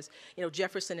everybody says,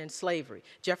 Jefferson and slavery,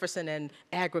 Jefferson and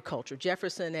agriculture,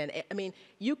 Jefferson and,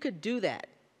 you could do that.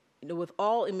 With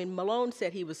all, Malone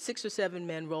said he was 6 or 7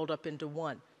 men rolled up into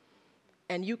one.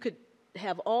 And you could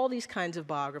have all these kinds of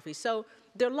biographies. So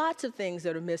there are lots of things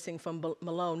that are missing from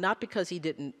Malone, not because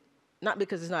it's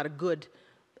not a good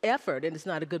effort and it's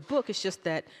not a good book, it's just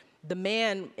that the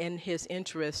man and his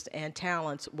interests and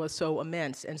talents was so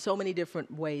immense and so many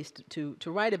different ways to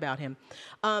write about him.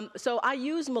 So I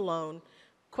use Malone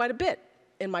quite a bit.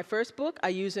 In my first book, I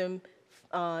use him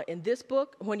in this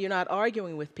book, when you're not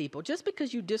arguing with people, just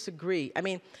because you disagree,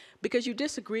 because you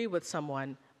disagree with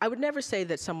someone, I would never say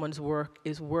that someone's work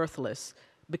is worthless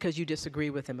because you disagree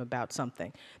with them about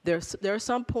something. There are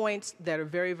some points that are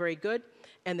very, very good,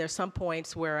 and there are some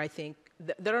points where I think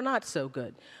that are not so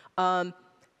good.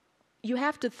 You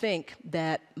have to think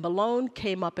that Malone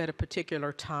came up at a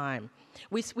particular time.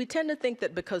 We tend to think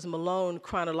that because Malone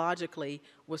chronologically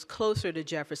was closer to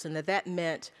Jefferson, that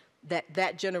meant that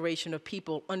that generation of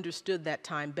people understood that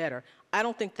time better. I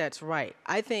don't think that's right.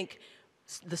 I think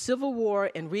the Civil War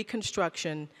and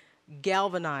Reconstruction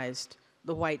galvanized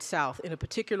the white South in a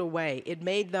particular way. It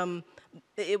made them,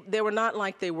 they were not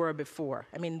like they were before.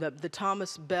 I mean, the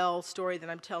Thomas Bell story that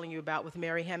I'm telling you about with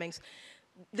Mary Hemings,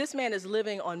 this man is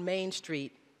living on Main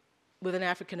Street with an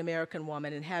African-American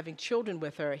woman and having children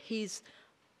with her. He's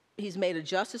made a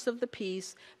justice of the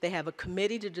peace. They have a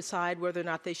committee to decide whether or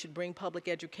not they should bring public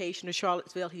education to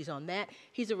Charlottesville. He's on that.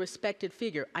 He's a respected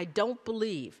figure. I don't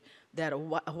believe that a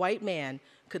white man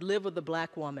could live with a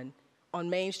black woman on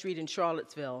Main Street in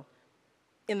Charlottesville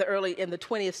in the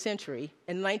 20th century,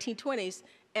 in the 1920s,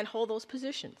 and hold those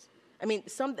positions. I mean,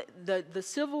 the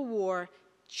Civil War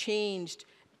changed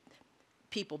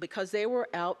people because they were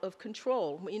out of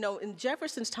control. You know, in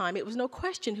Jefferson's time, it was no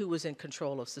question who was in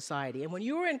control of society. And when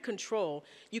you're in control,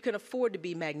 you can afford to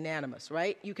be magnanimous,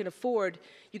 right? You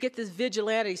get this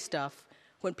vigilante stuff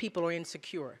when people are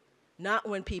insecure, not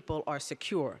when people are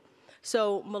secure.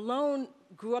 So Malone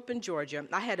grew up in Georgia.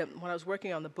 When I was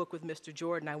working on the book with Mr.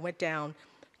 Jordan,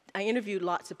 I interviewed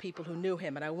lots of people who knew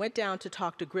him, and I went down to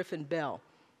talk to Griffin Bell,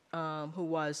 who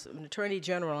was an attorney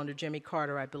general under Jimmy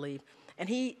Carter, I believe. And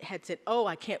he had said, oh,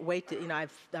 I can't wait to,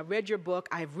 I've read your book.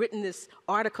 I've written this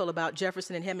article about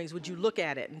Jefferson and Hemings. Would you look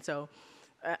at it? And so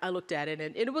I looked at it,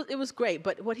 and it was great.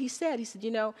 But what he said,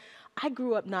 I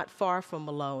grew up not far from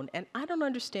Malone, and I don't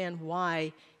understand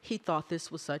why he thought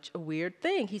this was such a weird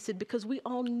thing. He said, because we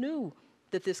all knew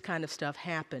that this kind of stuff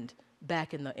happened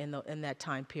back in that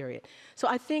time period. So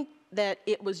I think that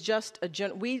it was just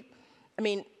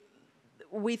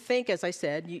we think, as I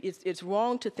said, it's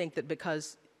wrong to think that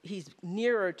because he's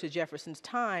nearer to Jefferson's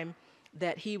time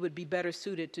that he would be better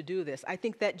suited to do this. I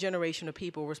think that generation of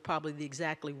people was probably the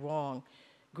exactly wrong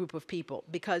group of people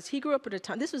because he grew up at a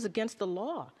time, this was against the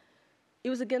law. It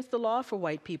was against the law for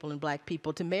white people and black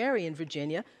people to marry in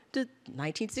Virginia to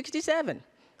 1967.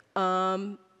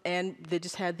 And they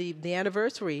just had the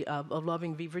anniversary of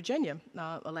Loving v. Virginia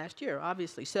last year,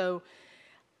 obviously. So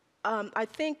I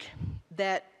think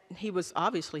that he was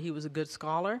a good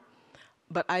scholar,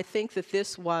 but I think that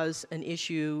this was an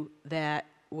issue that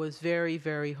was very,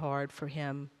 very hard for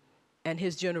him and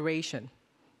his generation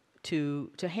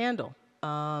to handle.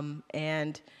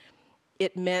 And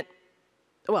it meant,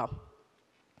 well,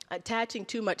 attaching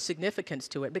too much significance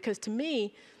to it, because to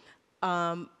me,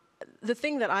 the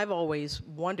thing that I've always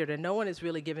wondered, and no one has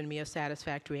really given me a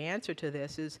satisfactory answer to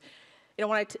this, is,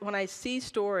 when I see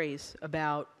stories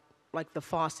about, like, the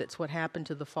Fawcett's, what happened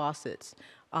to the Fawcett's,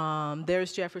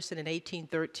 there's Jefferson in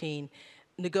 1813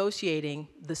 negotiating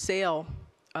the sale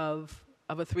of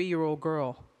a 3-year-old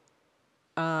girl.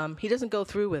 He doesn't go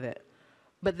through with it,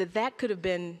 but that could have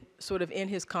been sort of in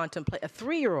his contemplation. A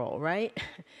 3-year-old, right?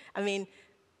 I mean,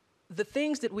 the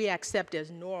things that we accept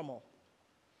as normal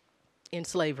in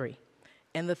slavery,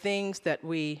 and the things that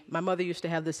my mother used to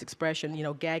have this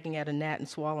expression, gagging at a gnat and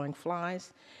swallowing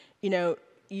flies.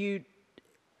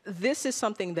 This is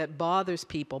something that bothers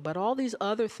people, but all these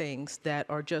other things that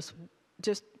are just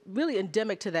really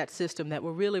endemic to that system that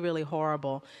were really, really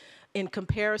horrible in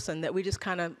comparison that we just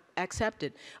kind of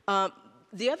accepted.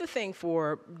 The other thing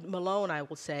for Malone, I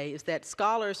will say, is that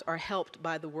scholars are helped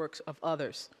by the works of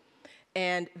others.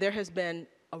 And there has been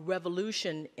a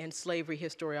revolution in slavery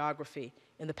historiography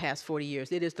in the past 40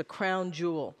 years. It is the crown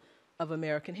jewel of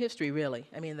American history, really.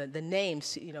 I mean, the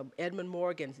names, Edmund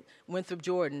Morgan, Winthrop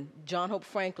Jordan, John Hope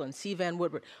Franklin, C. Van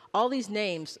Woodward, all these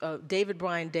names, David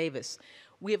Bryan Davis.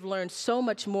 We have learned so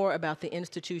much more about the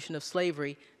institution of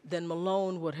slavery than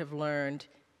Malone would have learned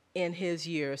in his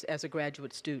years as a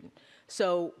graduate student.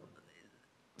 So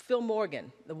Phil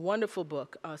Morgan, the wonderful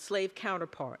book, Slave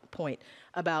Counterpoint,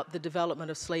 about the development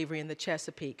of slavery in the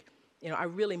Chesapeake. I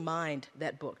really mined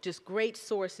that book, just great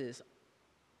sources.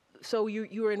 So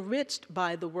you're enriched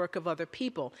by the work of other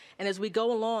people. And as we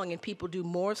go along and people do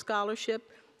more scholarship,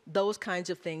 those kinds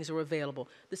of things are available.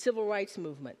 The Civil Rights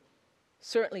Movement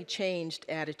certainly changed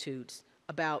attitudes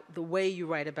about the way you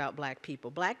write about black people.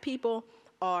 Black people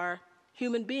are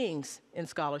human beings in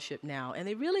scholarship now, and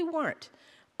they really weren't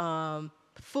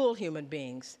full human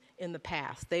beings in the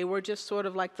past. They were just sort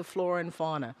of like the flora and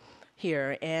fauna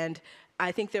here. And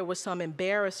I think there was some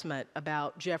embarrassment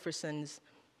about Jefferson's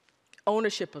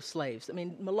ownership of slaves. I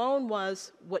mean, Malone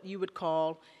was what you would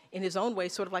call, in his own way,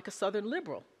 sort of like a Southern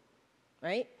liberal,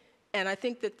 right? And I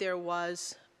think that there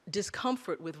was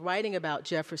discomfort with writing about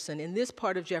Jefferson in this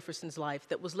part of Jefferson's life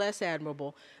that was less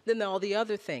admirable than all the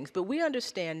other things. But we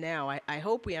understand now, I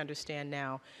hope we understand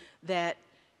now, that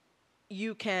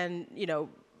you can,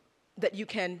 that you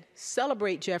can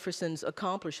celebrate Jefferson's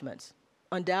accomplishments,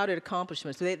 undoubted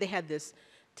accomplishments. They had this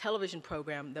television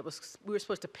program that we were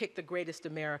supposed to pick the greatest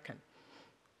American,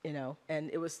 and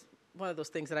it was one of those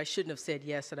things that I shouldn't have said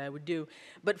yes that I would do.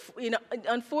 But,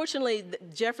 unfortunately,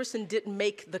 Jefferson didn't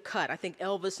make the cut. I think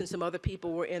Elvis and some other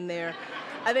people were in there.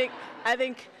 I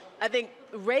think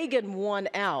Reagan won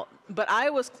out, but I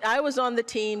was on the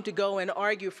team to go and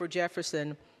argue for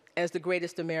Jefferson as the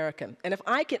greatest American. And if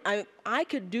I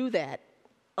could do that,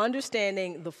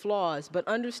 understanding the flaws, but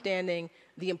understanding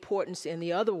the importance in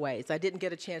the other ways. I didn't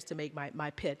get a chance to make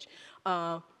my pitch.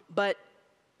 But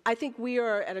I think we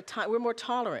are at a time, we're more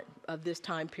tolerant of this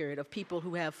time period of people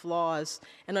who have flaws,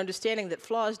 and understanding that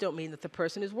flaws don't mean that the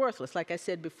person is worthless. Like I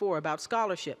said before about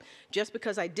scholarship. Just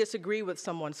because I disagree with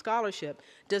someone's scholarship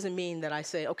doesn't mean that I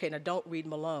say, okay, now don't read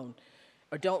Malone,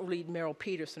 or don't read Merrill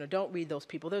Peterson, or don't read those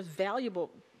people. There's valuable,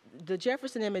 The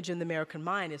Jefferson Image in the American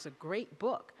Mind is a great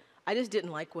book. I just didn't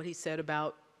like what he said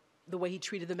about the way he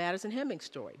treated the Madison-Hemings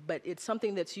story, but it's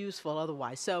something that's useful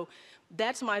otherwise. So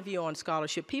that's my view on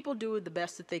scholarship. People do the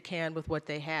best that they can with what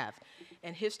they have,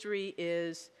 and history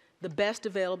is the best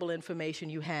available information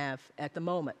you have at the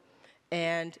moment.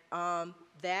 And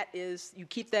that is, you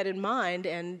keep that in mind,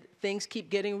 and things keep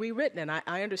getting rewritten, and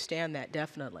I understand that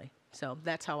definitely. So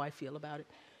that's how I feel about it.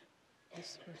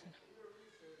 This person.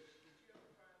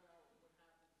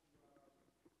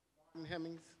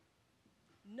 Hemings?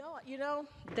 No,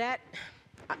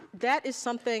 that is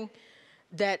something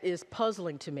that is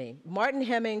puzzling to me. Martin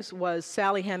Hemings was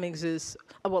Sally Hemings's,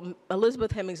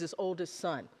 Elizabeth Hemings's oldest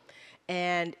son.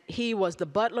 And he was the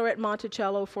butler at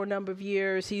Monticello for a number of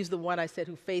years. He's the one I said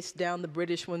who faced down the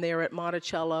British when they were at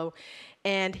Monticello.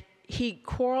 And he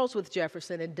quarrels with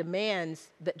Jefferson and demands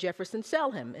that Jefferson sell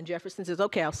him. And Jefferson says,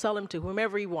 okay, I'll sell him to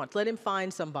whomever he wants. Let him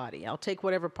find somebody. I'll take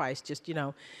whatever price,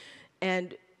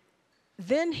 And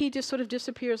then he just sort of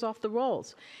disappears off the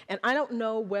rolls. And I don't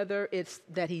know whether it's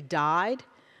that he died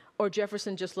or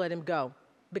Jefferson just let him go.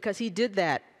 Because he did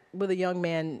that with a young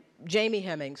man, Jamie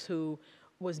Hemings, who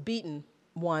was beaten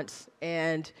once,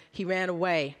 and he ran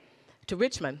away to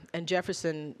Richmond. And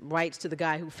Jefferson writes to the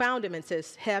guy who found him and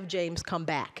says, have James come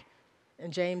back.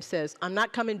 And James says, I'm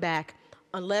not coming back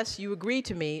unless you agree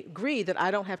that I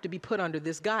don't have to be put under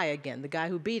this guy again, the guy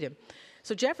who beat him.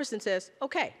 So Jefferson says,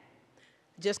 okay,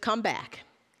 just come back.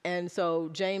 And so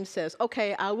James says,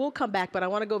 okay, I will come back, but I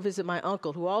want to go visit my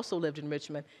uncle who also lived in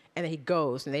Richmond. And then he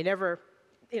goes, and they never,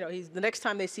 the next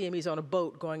time they see him, he's on a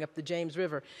boat going up the James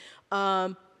River.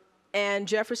 And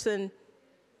Jefferson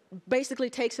basically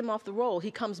takes him off the roll.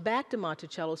 He comes back to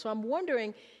Monticello. So I'm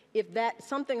wondering if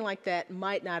something like that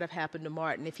might not have happened to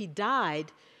Martin. If he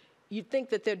died, you'd think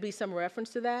that there'd be some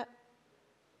reference to that?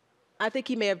 I think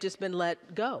he may have just been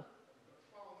let go.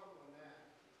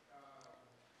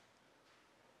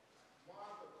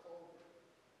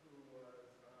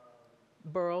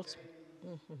 Burroughs.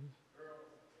 Mm-hmm.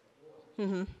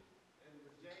 Mm-hmm. And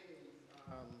with Jamie's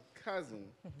cousin,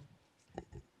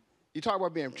 you talk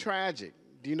about being tragic.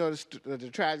 Do you know the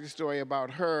tragic story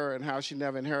about her and how she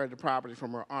never inherited the property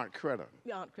from her Aunt Critter?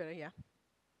 Aunt Critter, yeah.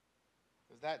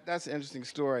 That's an interesting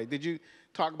story. Did you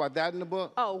talk about that in the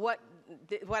book? Oh, what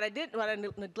I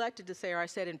neglected to say, or I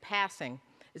said in passing,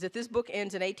 is that this book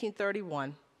ends in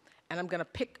 1831, and I'm going to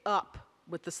pick up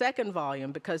with the second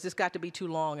volume because this got to be too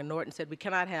long, and Norton said we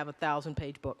cannot have a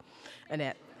 1,000-page book,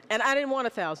 Annette. And I didn't want a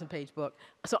 1,000-page book,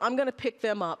 so I'm going to pick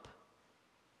them up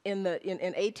in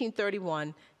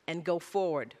 1831 and go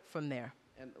forward from there.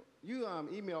 And you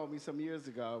emailed me some years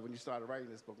ago when you started writing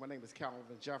this book. My name is Calvin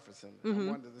Jefferson. Mm-hmm. I'm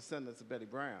one of the descendants of Betty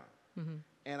Brown. Mm-hmm.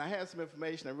 And I have some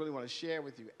information I really want to share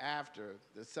with you after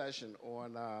the session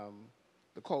on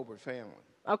the Colbert family.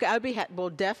 Okay, well,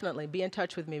 definitely be in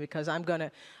touch with me because I'm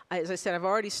gonna, as I said, I've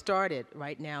already started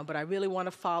right now, but I really want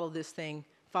to follow this thing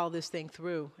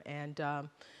through, and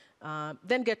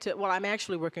then get to. Well, I'm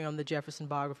actually working on the Jefferson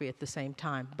biography at the same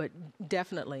time, but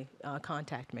definitely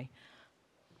contact me.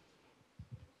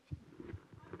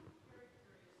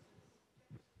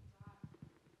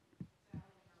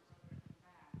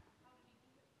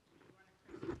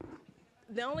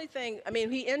 The only thing,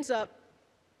 he ends up.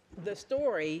 The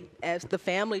story, as the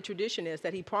family tradition is,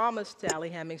 that he promised Sally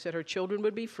Hemings that her children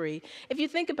would be free. If you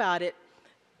think about it,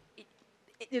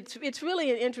 it's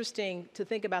really interesting to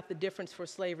think about the difference for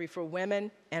slavery for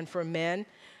women and for men.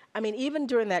 I mean, even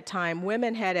during that time,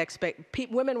 women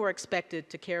were expected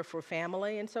to care for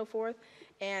family and so forth,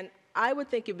 and I would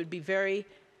think it would be very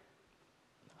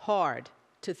hard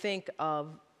to think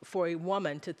of, for a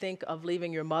woman to think of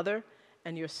leaving your mother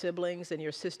and your siblings and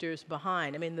your sisters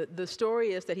behind. I mean, the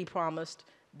story is that he promised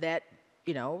that,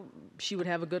 you know, she would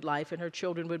have a good life and her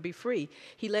children would be free.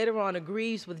 He later on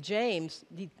agrees with James.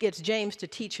 He gets James to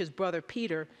teach his brother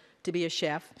Peter to be a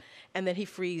chef, and then he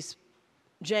frees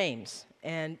James.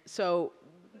 And so,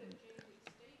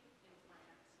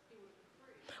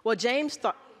 well, James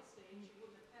thought,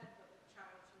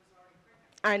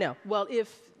 I know. Well,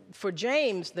 for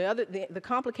James, the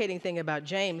complicating thing about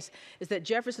James is that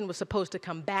Jefferson was supposed to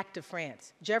come back to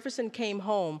France. Jefferson came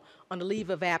home on a leave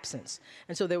of absence.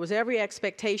 And so there was every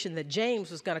expectation that James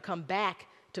was going to come back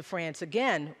to France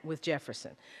again with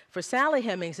Jefferson. For Sally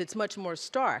Hemings, it's much more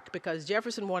stark because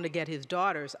Jefferson wanted to get his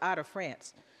daughters out of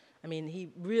France. I mean, he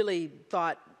really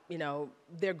thought, you know,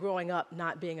 they're growing up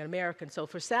not being an American. So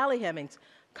for Sally Hemings,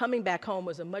 coming back home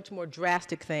was a much more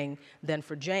drastic thing than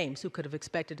for James, who could have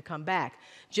expected to come back.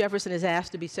 Jefferson is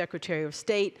asked to be Secretary of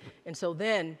State, and so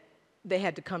then they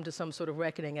had to come to some sort of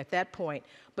reckoning at that point.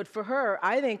 But for her,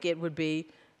 I think it would be,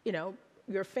 you know,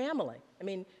 your family. I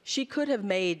mean, she could have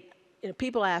made, you know,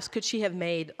 people ask, could she have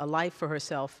made a life for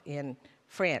herself in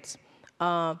France?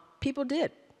 People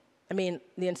did. I mean,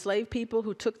 the enslaved people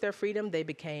who took their freedom, they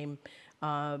became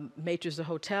maitres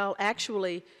d'hotel.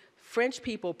 Actually, French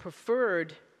people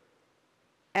preferred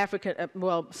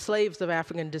slaves of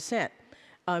African descent.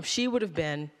 She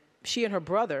and her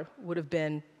brother would have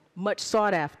been much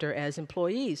sought after as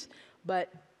employees.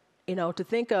 But, you know, to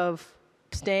think of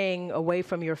staying away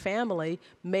from your family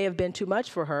may have been too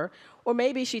much for her. Or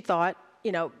maybe she thought,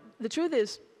 you know, the truth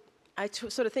is, I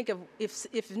sort of think of,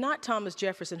 if not Thomas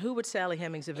Jefferson, who would Sally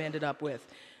Hemings have ended up with?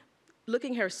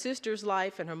 Looking at her sister's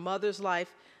life and her mother's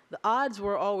life, the odds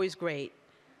were always great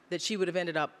that she would have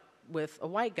ended up with a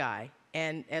white guy.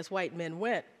 And as white men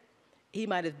went, he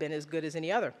might have been as good as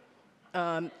any other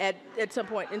at some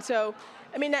point. And so,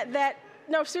 I mean,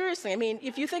 no, seriously, I mean,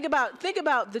 if you think about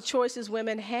the choices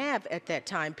women have at that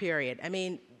time period. I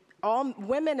mean, all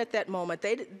women at that moment,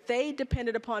 they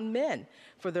depended upon men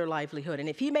for their livelihood. And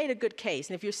if he made a good case,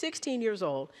 and if you're 16 years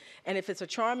old, and if it's a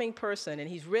charming person, and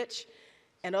he's rich,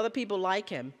 and other people like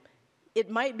him,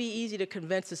 it might be easy to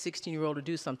convince a 16-year-old to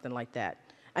do something like that.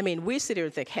 I mean, we sit here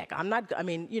and think, heck, I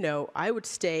mean, you know, I would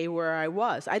stay where I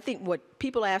was. I think what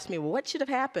people ask me, well, what should have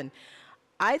happened?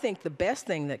 I think the best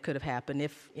thing that could have happened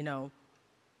if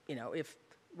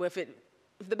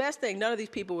the best thing, none of these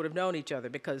people would have known each other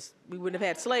because we wouldn't have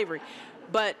had slavery.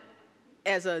 But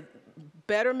as a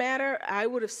better matter, I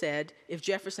would have said, if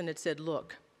Jefferson had said,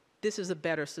 look, this is a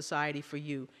better society for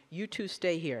you. You two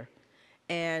stay here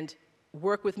and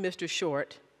work with Mr.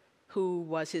 Short, who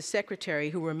was his secretary,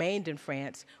 who remained in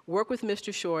France. Work with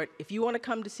Mr. Short. If you want to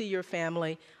come to see your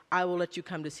family, I will let you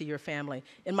come to see your family.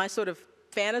 In my sort of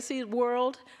fantasy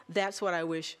world, that's what I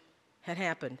wish had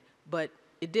happened, but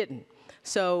it didn't.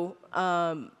 So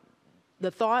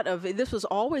the thought of, this was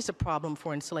always a problem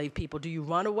for enslaved people. Do you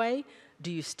run away?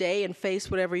 Do you stay and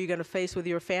face whatever you're going to face with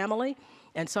your family?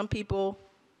 And some people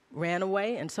ran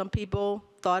away, and some people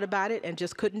thought about it and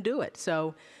just couldn't do it.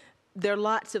 So there are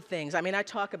lots of things. I mean, I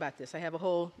talk about this. I have a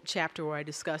whole chapter where I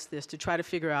discuss this to try to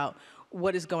figure out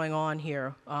what is going on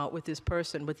here with this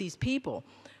person, with these people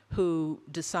who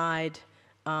decide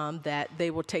that they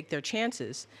will take their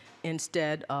chances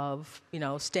instead of, you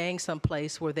know, staying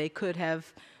someplace where they could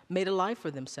have made a life for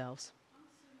themselves. I'm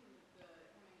assuming that the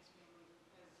Hemings family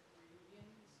has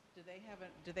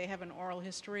reunions. Do they have an oral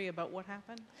history about what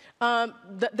happened?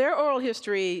 Their oral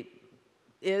history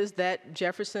is that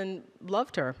Jefferson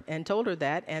loved her and told her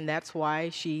that, and that's why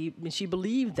she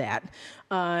believed that,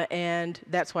 and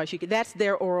that's why that's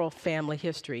their oral family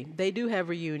history. They do have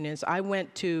reunions. I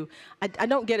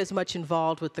don't get as much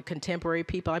involved with the contemporary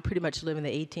people. I pretty much live in the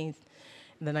 18th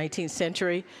and the 19th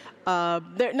century.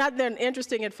 They're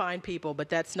interesting and fine people, but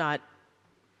that's not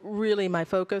really my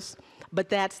focus. But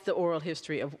that's the oral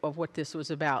history of what this was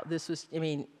about. This was, I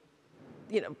mean,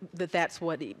 you know, that's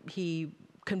what he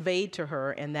conveyed to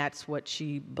her, and that's what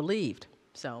she believed.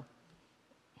 So,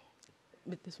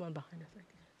 this one behind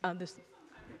her. This.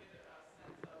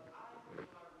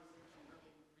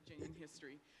 Virginian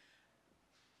history.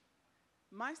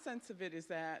 My sense of it is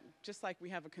that, just like we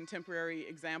have a contemporary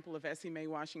example of Essie Mae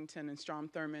Washington and Strom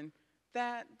Thurmond,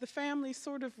 that the family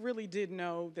sort of really did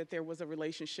know that there was a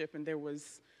relationship and there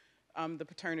was the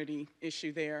paternity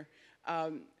issue there,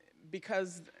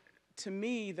 because to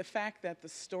me, the fact that the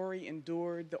story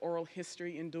endured, the oral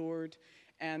history endured,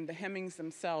 and the Hemings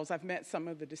themselves, I've met some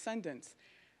of the descendants.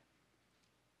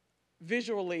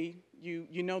 Visually,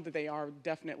 you know that they are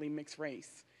definitely mixed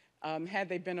race. Had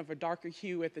they been of a darker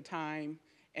hue at the time,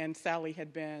 and Sally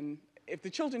had been, if the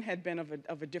children had been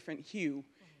of a different hue,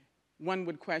 one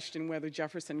would question whether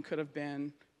Jefferson could have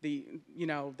been the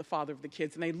father of the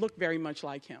kids, and they look very much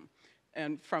like him,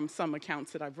 and from some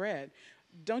accounts that I've read.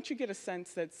 Don't you get a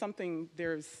sense that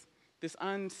there's this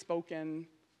unspoken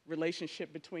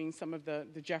relationship between some of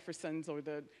the Jeffersons or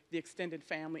the extended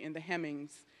family and the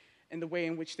Hemings, and the way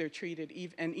in which they're treated,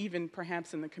 and even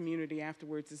perhaps in the community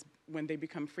afterwards, is when they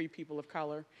become free people of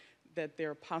color, that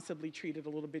they're possibly treated a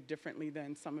little bit differently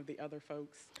than some of the other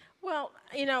folks? Well,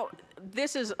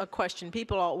 this is a question.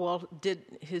 People did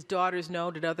his daughters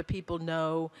know, did other people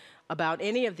know about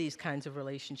any of these kinds of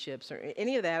relationships or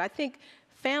any of that? I think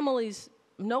families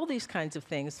know these kinds of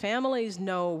things. Families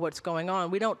know what's going on.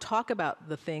 We don't talk about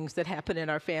the things that happen in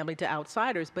our family to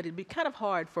outsiders, but it'd be kind of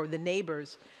hard for the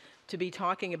neighbors to be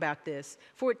talking about this,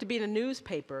 for it to be in a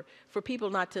newspaper, for people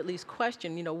not to at least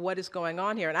question, what is going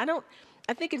on here. And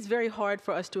I think it's very hard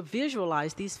for us to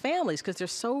visualize these families because they're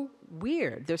so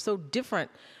weird. They're so different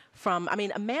from,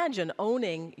 imagine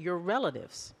owning your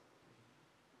relatives,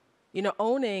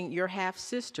 owning your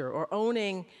half-sister or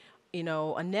owning,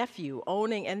 a nephew,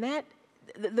 and that,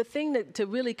 the thing to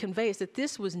really convey is that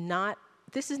this is not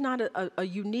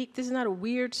a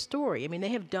weird story. They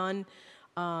have done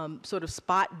sort of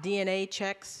spot DNA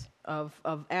checks of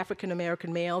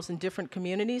African-American males in different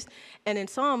communities, and in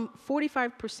some,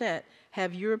 45%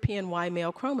 have European Y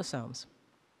male chromosomes.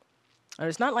 And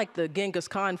it's not like the Genghis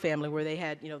Khan family where they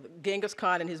had, Genghis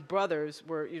Khan and his brothers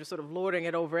were sort of lording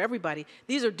it over everybody.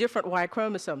 These are different Y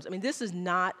chromosomes. This is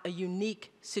not a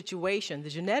unique situation. The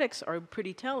genetics are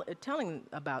pretty telling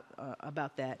about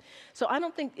that. So I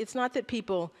don't think, it's not that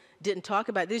people didn't talk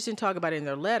about it, they just didn't talk about it in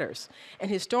their letters. And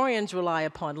historians rely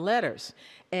upon letters.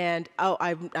 And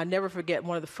I never forget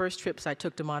one of the first trips I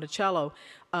took to Monticello,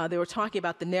 they were talking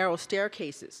about the narrow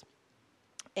staircases.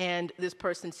 And this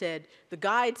person said, the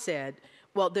guide said,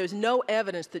 well, there's no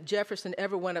evidence that Jefferson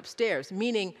ever went upstairs,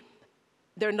 meaning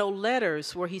there are no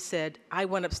letters where he said, I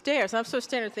went upstairs. And I'm sort of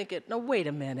standing there thinking, no, wait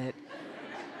a minute.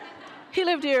 He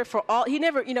lived here he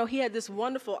never, he had this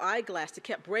wonderful eyeglass that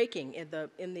kept breaking in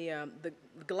the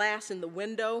glass in the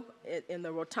window in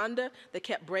the rotunda that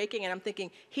kept breaking. And I'm thinking,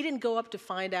 he didn't go up to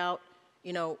find out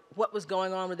what was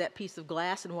going on with that piece of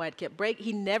glass and why it kept breaking.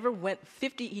 He never went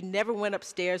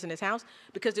upstairs in his house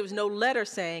because there was no letter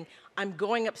saying, I'm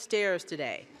going upstairs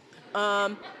today.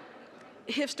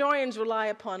 Historians rely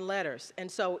upon letters,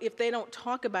 and so if they don't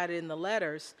talk about it in the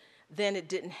letters, then it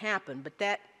didn't happen, but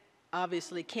that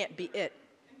obviously can't be it.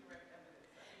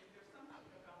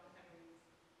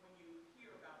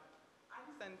 I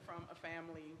descend from a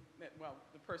family that, well,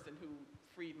 the person who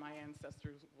freed my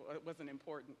ancestors wasn't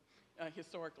important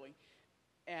historically,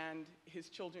 and his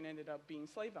children ended up being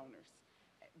slave owners.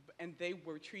 And they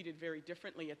were treated very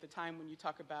differently at the time when you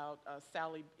talk about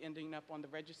Sally ending up on the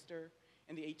register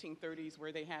in the 1830s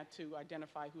where they had to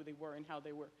identify who they were and how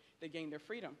they gained their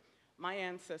freedom. My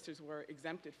ancestors were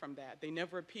exempted from that. They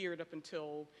never appeared up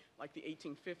until like the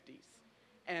 1850s.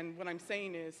 And what I'm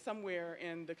saying is somewhere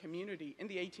in the community, in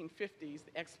the 1850s,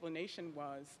 the explanation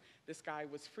was this guy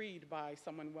was freed by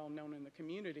someone well known in the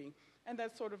community, and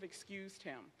that sort of excused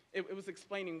him. It was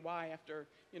explaining why after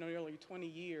nearly 20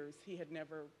 years he had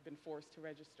never been forced to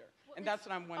register. Well, and that's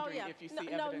what I'm wondering if you see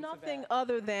evidence of that. Nothing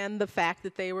other than the fact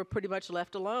that they were pretty much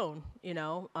left alone,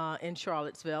 in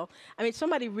Charlottesville.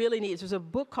 Somebody really needs, there's a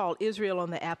book called Israel on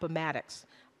the Appomattox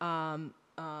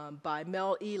by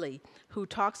Mel Ely, who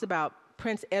talks about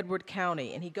Prince Edward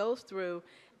County, and he goes through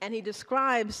and he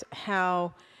describes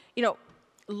how,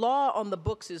 law on the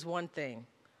books is one thing,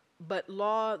 but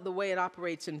law, the way it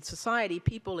operates in society,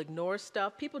 people ignore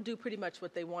stuff. People do pretty much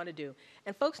what they want to do.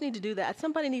 And folks need to do that.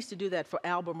 Somebody needs to do that for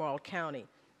Albemarle County.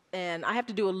 And I have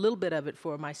to do a little bit of it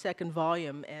for my second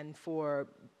volume and for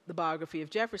the biography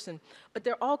of Jefferson. But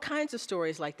there are all kinds of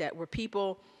stories like that where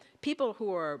people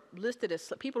who are listed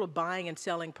as, people are buying and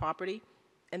selling property,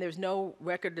 and there's no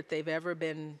record that they've ever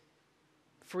been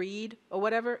freed or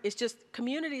whatever. It's just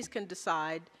communities can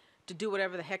decide to do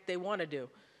whatever the heck they want to do,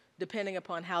 depending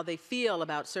upon how they feel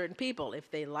about certain people.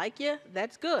 If they like you,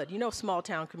 that's good. Small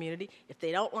town community. If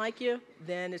they don't like you,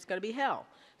 then it's going to be hell.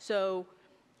 So,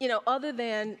 other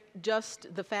than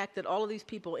just the fact that all of these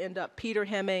people end up, Peter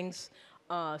Hemings,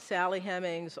 Sally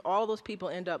Hemings, all those people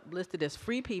end up listed as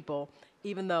free people,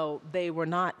 even though they were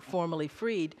not formally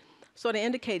freed, sort of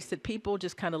indicates that people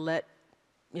just kind of let,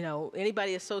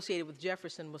 anybody associated with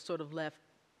Jefferson was sort of left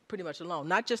pretty much alone.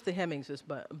 Not just the Hemingses,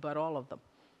 but all of them.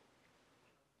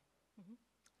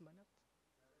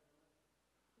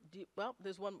 Well,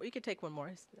 there's one. You can take one more.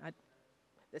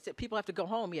 That's it. People have to go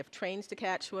home. You have trains to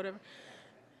catch, whatever.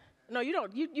 No, you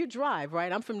don't. You drive, right?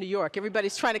 I'm from New York.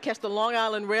 Everybody's trying to catch the Long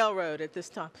Island Railroad at this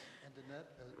time. And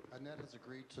Annette has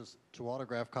agreed to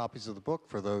autograph copies of the book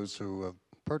for those who have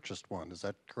purchased one. Is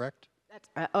that correct? That's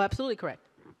absolutely correct.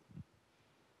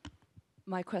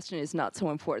 My question is not so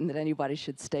important that anybody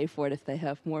should stay for it if they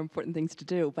have more important things to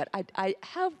do, but I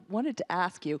have wanted to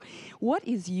ask you, what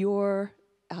is your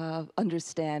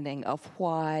understanding of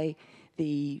why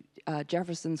the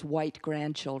Jefferson's white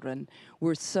grandchildren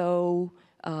were so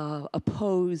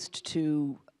opposed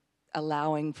to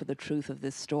allowing for the truth of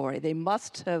this story? They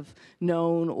must have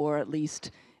known, or at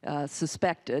least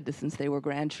suspected, since they were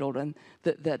grandchildren,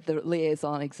 that the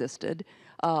liaison existed.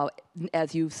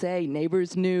 As you say,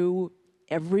 neighbors knew,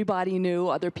 everybody knew,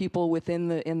 other people within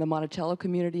the Monticello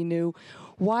community knew.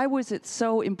 Why was it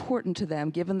so important to them,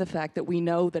 given the fact that we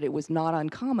know that it was not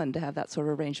uncommon to have that sort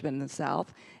of arrangement in the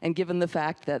South, and given the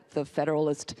fact that the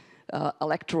Federalist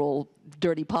electoral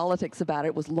dirty politics about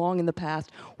it was long in the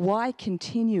past? Why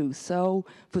continue so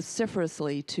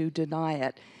vociferously to deny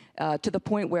it, to the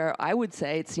point where I would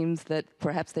say it seems that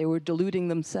perhaps they were deluding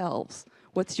themselves?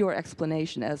 What's your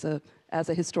explanation as a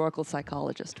historical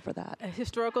psychologist for that? A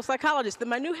historical psychologist,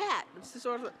 my new hat.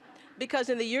 Because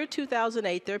in the year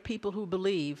 2008, there are people who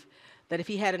believe that if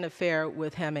he had an affair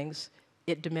with Hemings,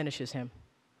 it diminishes him.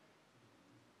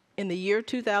 In the year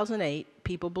 2008,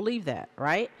 people believe that,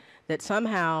 right? That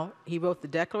somehow he wrote the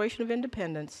Declaration of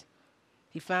Independence,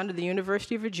 he founded the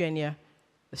University of Virginia,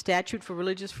 the Statute for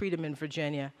Religious Freedom in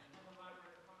Virginia,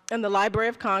 and the Library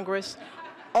of Congress.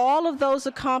 All of those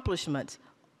accomplishments,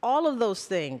 all of those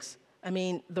things, I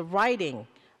mean, the writing,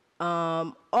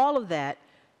 all of that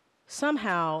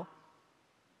somehow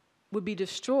would be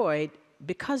destroyed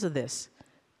because of this.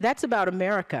 That's about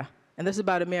America, and this is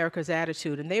about America's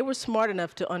attitude. And they were smart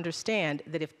enough to understand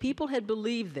that if people had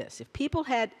believed this, if people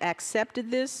had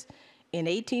accepted this in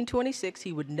 1826,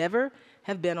 he would never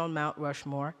have been on Mount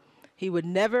Rushmore. He would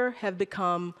never have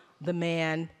become the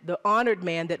man, the honored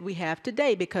man that we have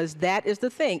today, because that is the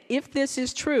thing. If this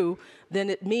is true, then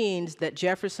it means that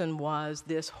Jefferson was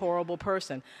this horrible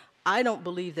person. I don't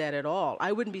believe that at all.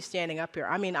 I wouldn't be standing up here.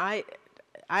 I mean, I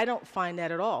don't find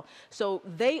that at all. So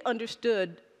they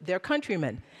understood their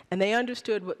countrymen, and they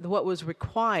understood what was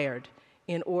required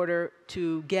in order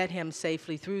to get him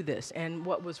safely through this. And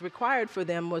what was required for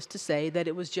them was to say that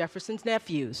it was Jefferson's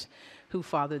nephews who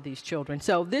fathered these children.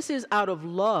 So this is out of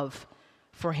love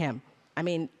for him. I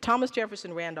mean, Thomas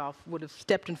Jefferson Randolph would have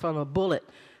stepped in front of a bullet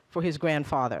for his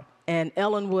grandfather, and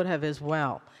Ellen would have as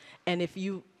well. And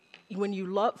when you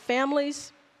love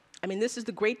families, I mean, this is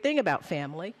the great thing about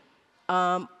family.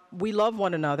 We love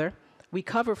one another, we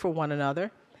cover for one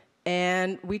another,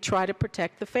 and we try to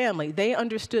protect the family. They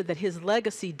understood that his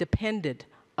legacy depended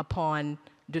upon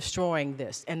destroying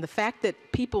this. And the fact that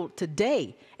people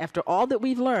today, after all that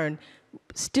we've learned,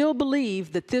 still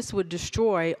believe that this would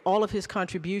destroy all of his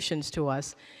contributions to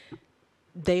us,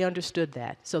 they understood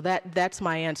that. So that's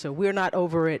my answer. We're not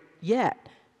over it yet.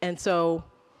 And so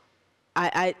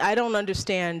I don't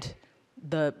understand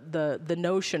the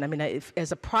notion. I mean,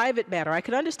 as a private matter, I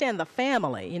can understand the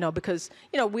family, because,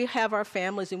 we have our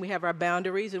families and we have our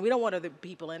boundaries and we don't want other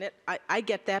people in it. I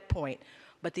get that point.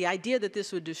 But the idea that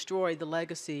this would destroy the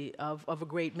legacy of a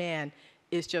great man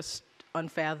is just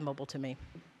unfathomable to me.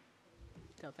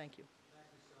 So thank you.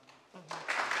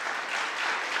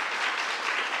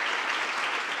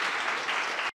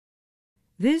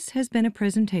 This has been a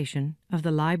presentation of the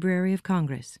Library of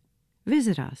Congress.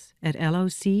 Visit us at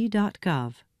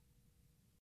loc.gov.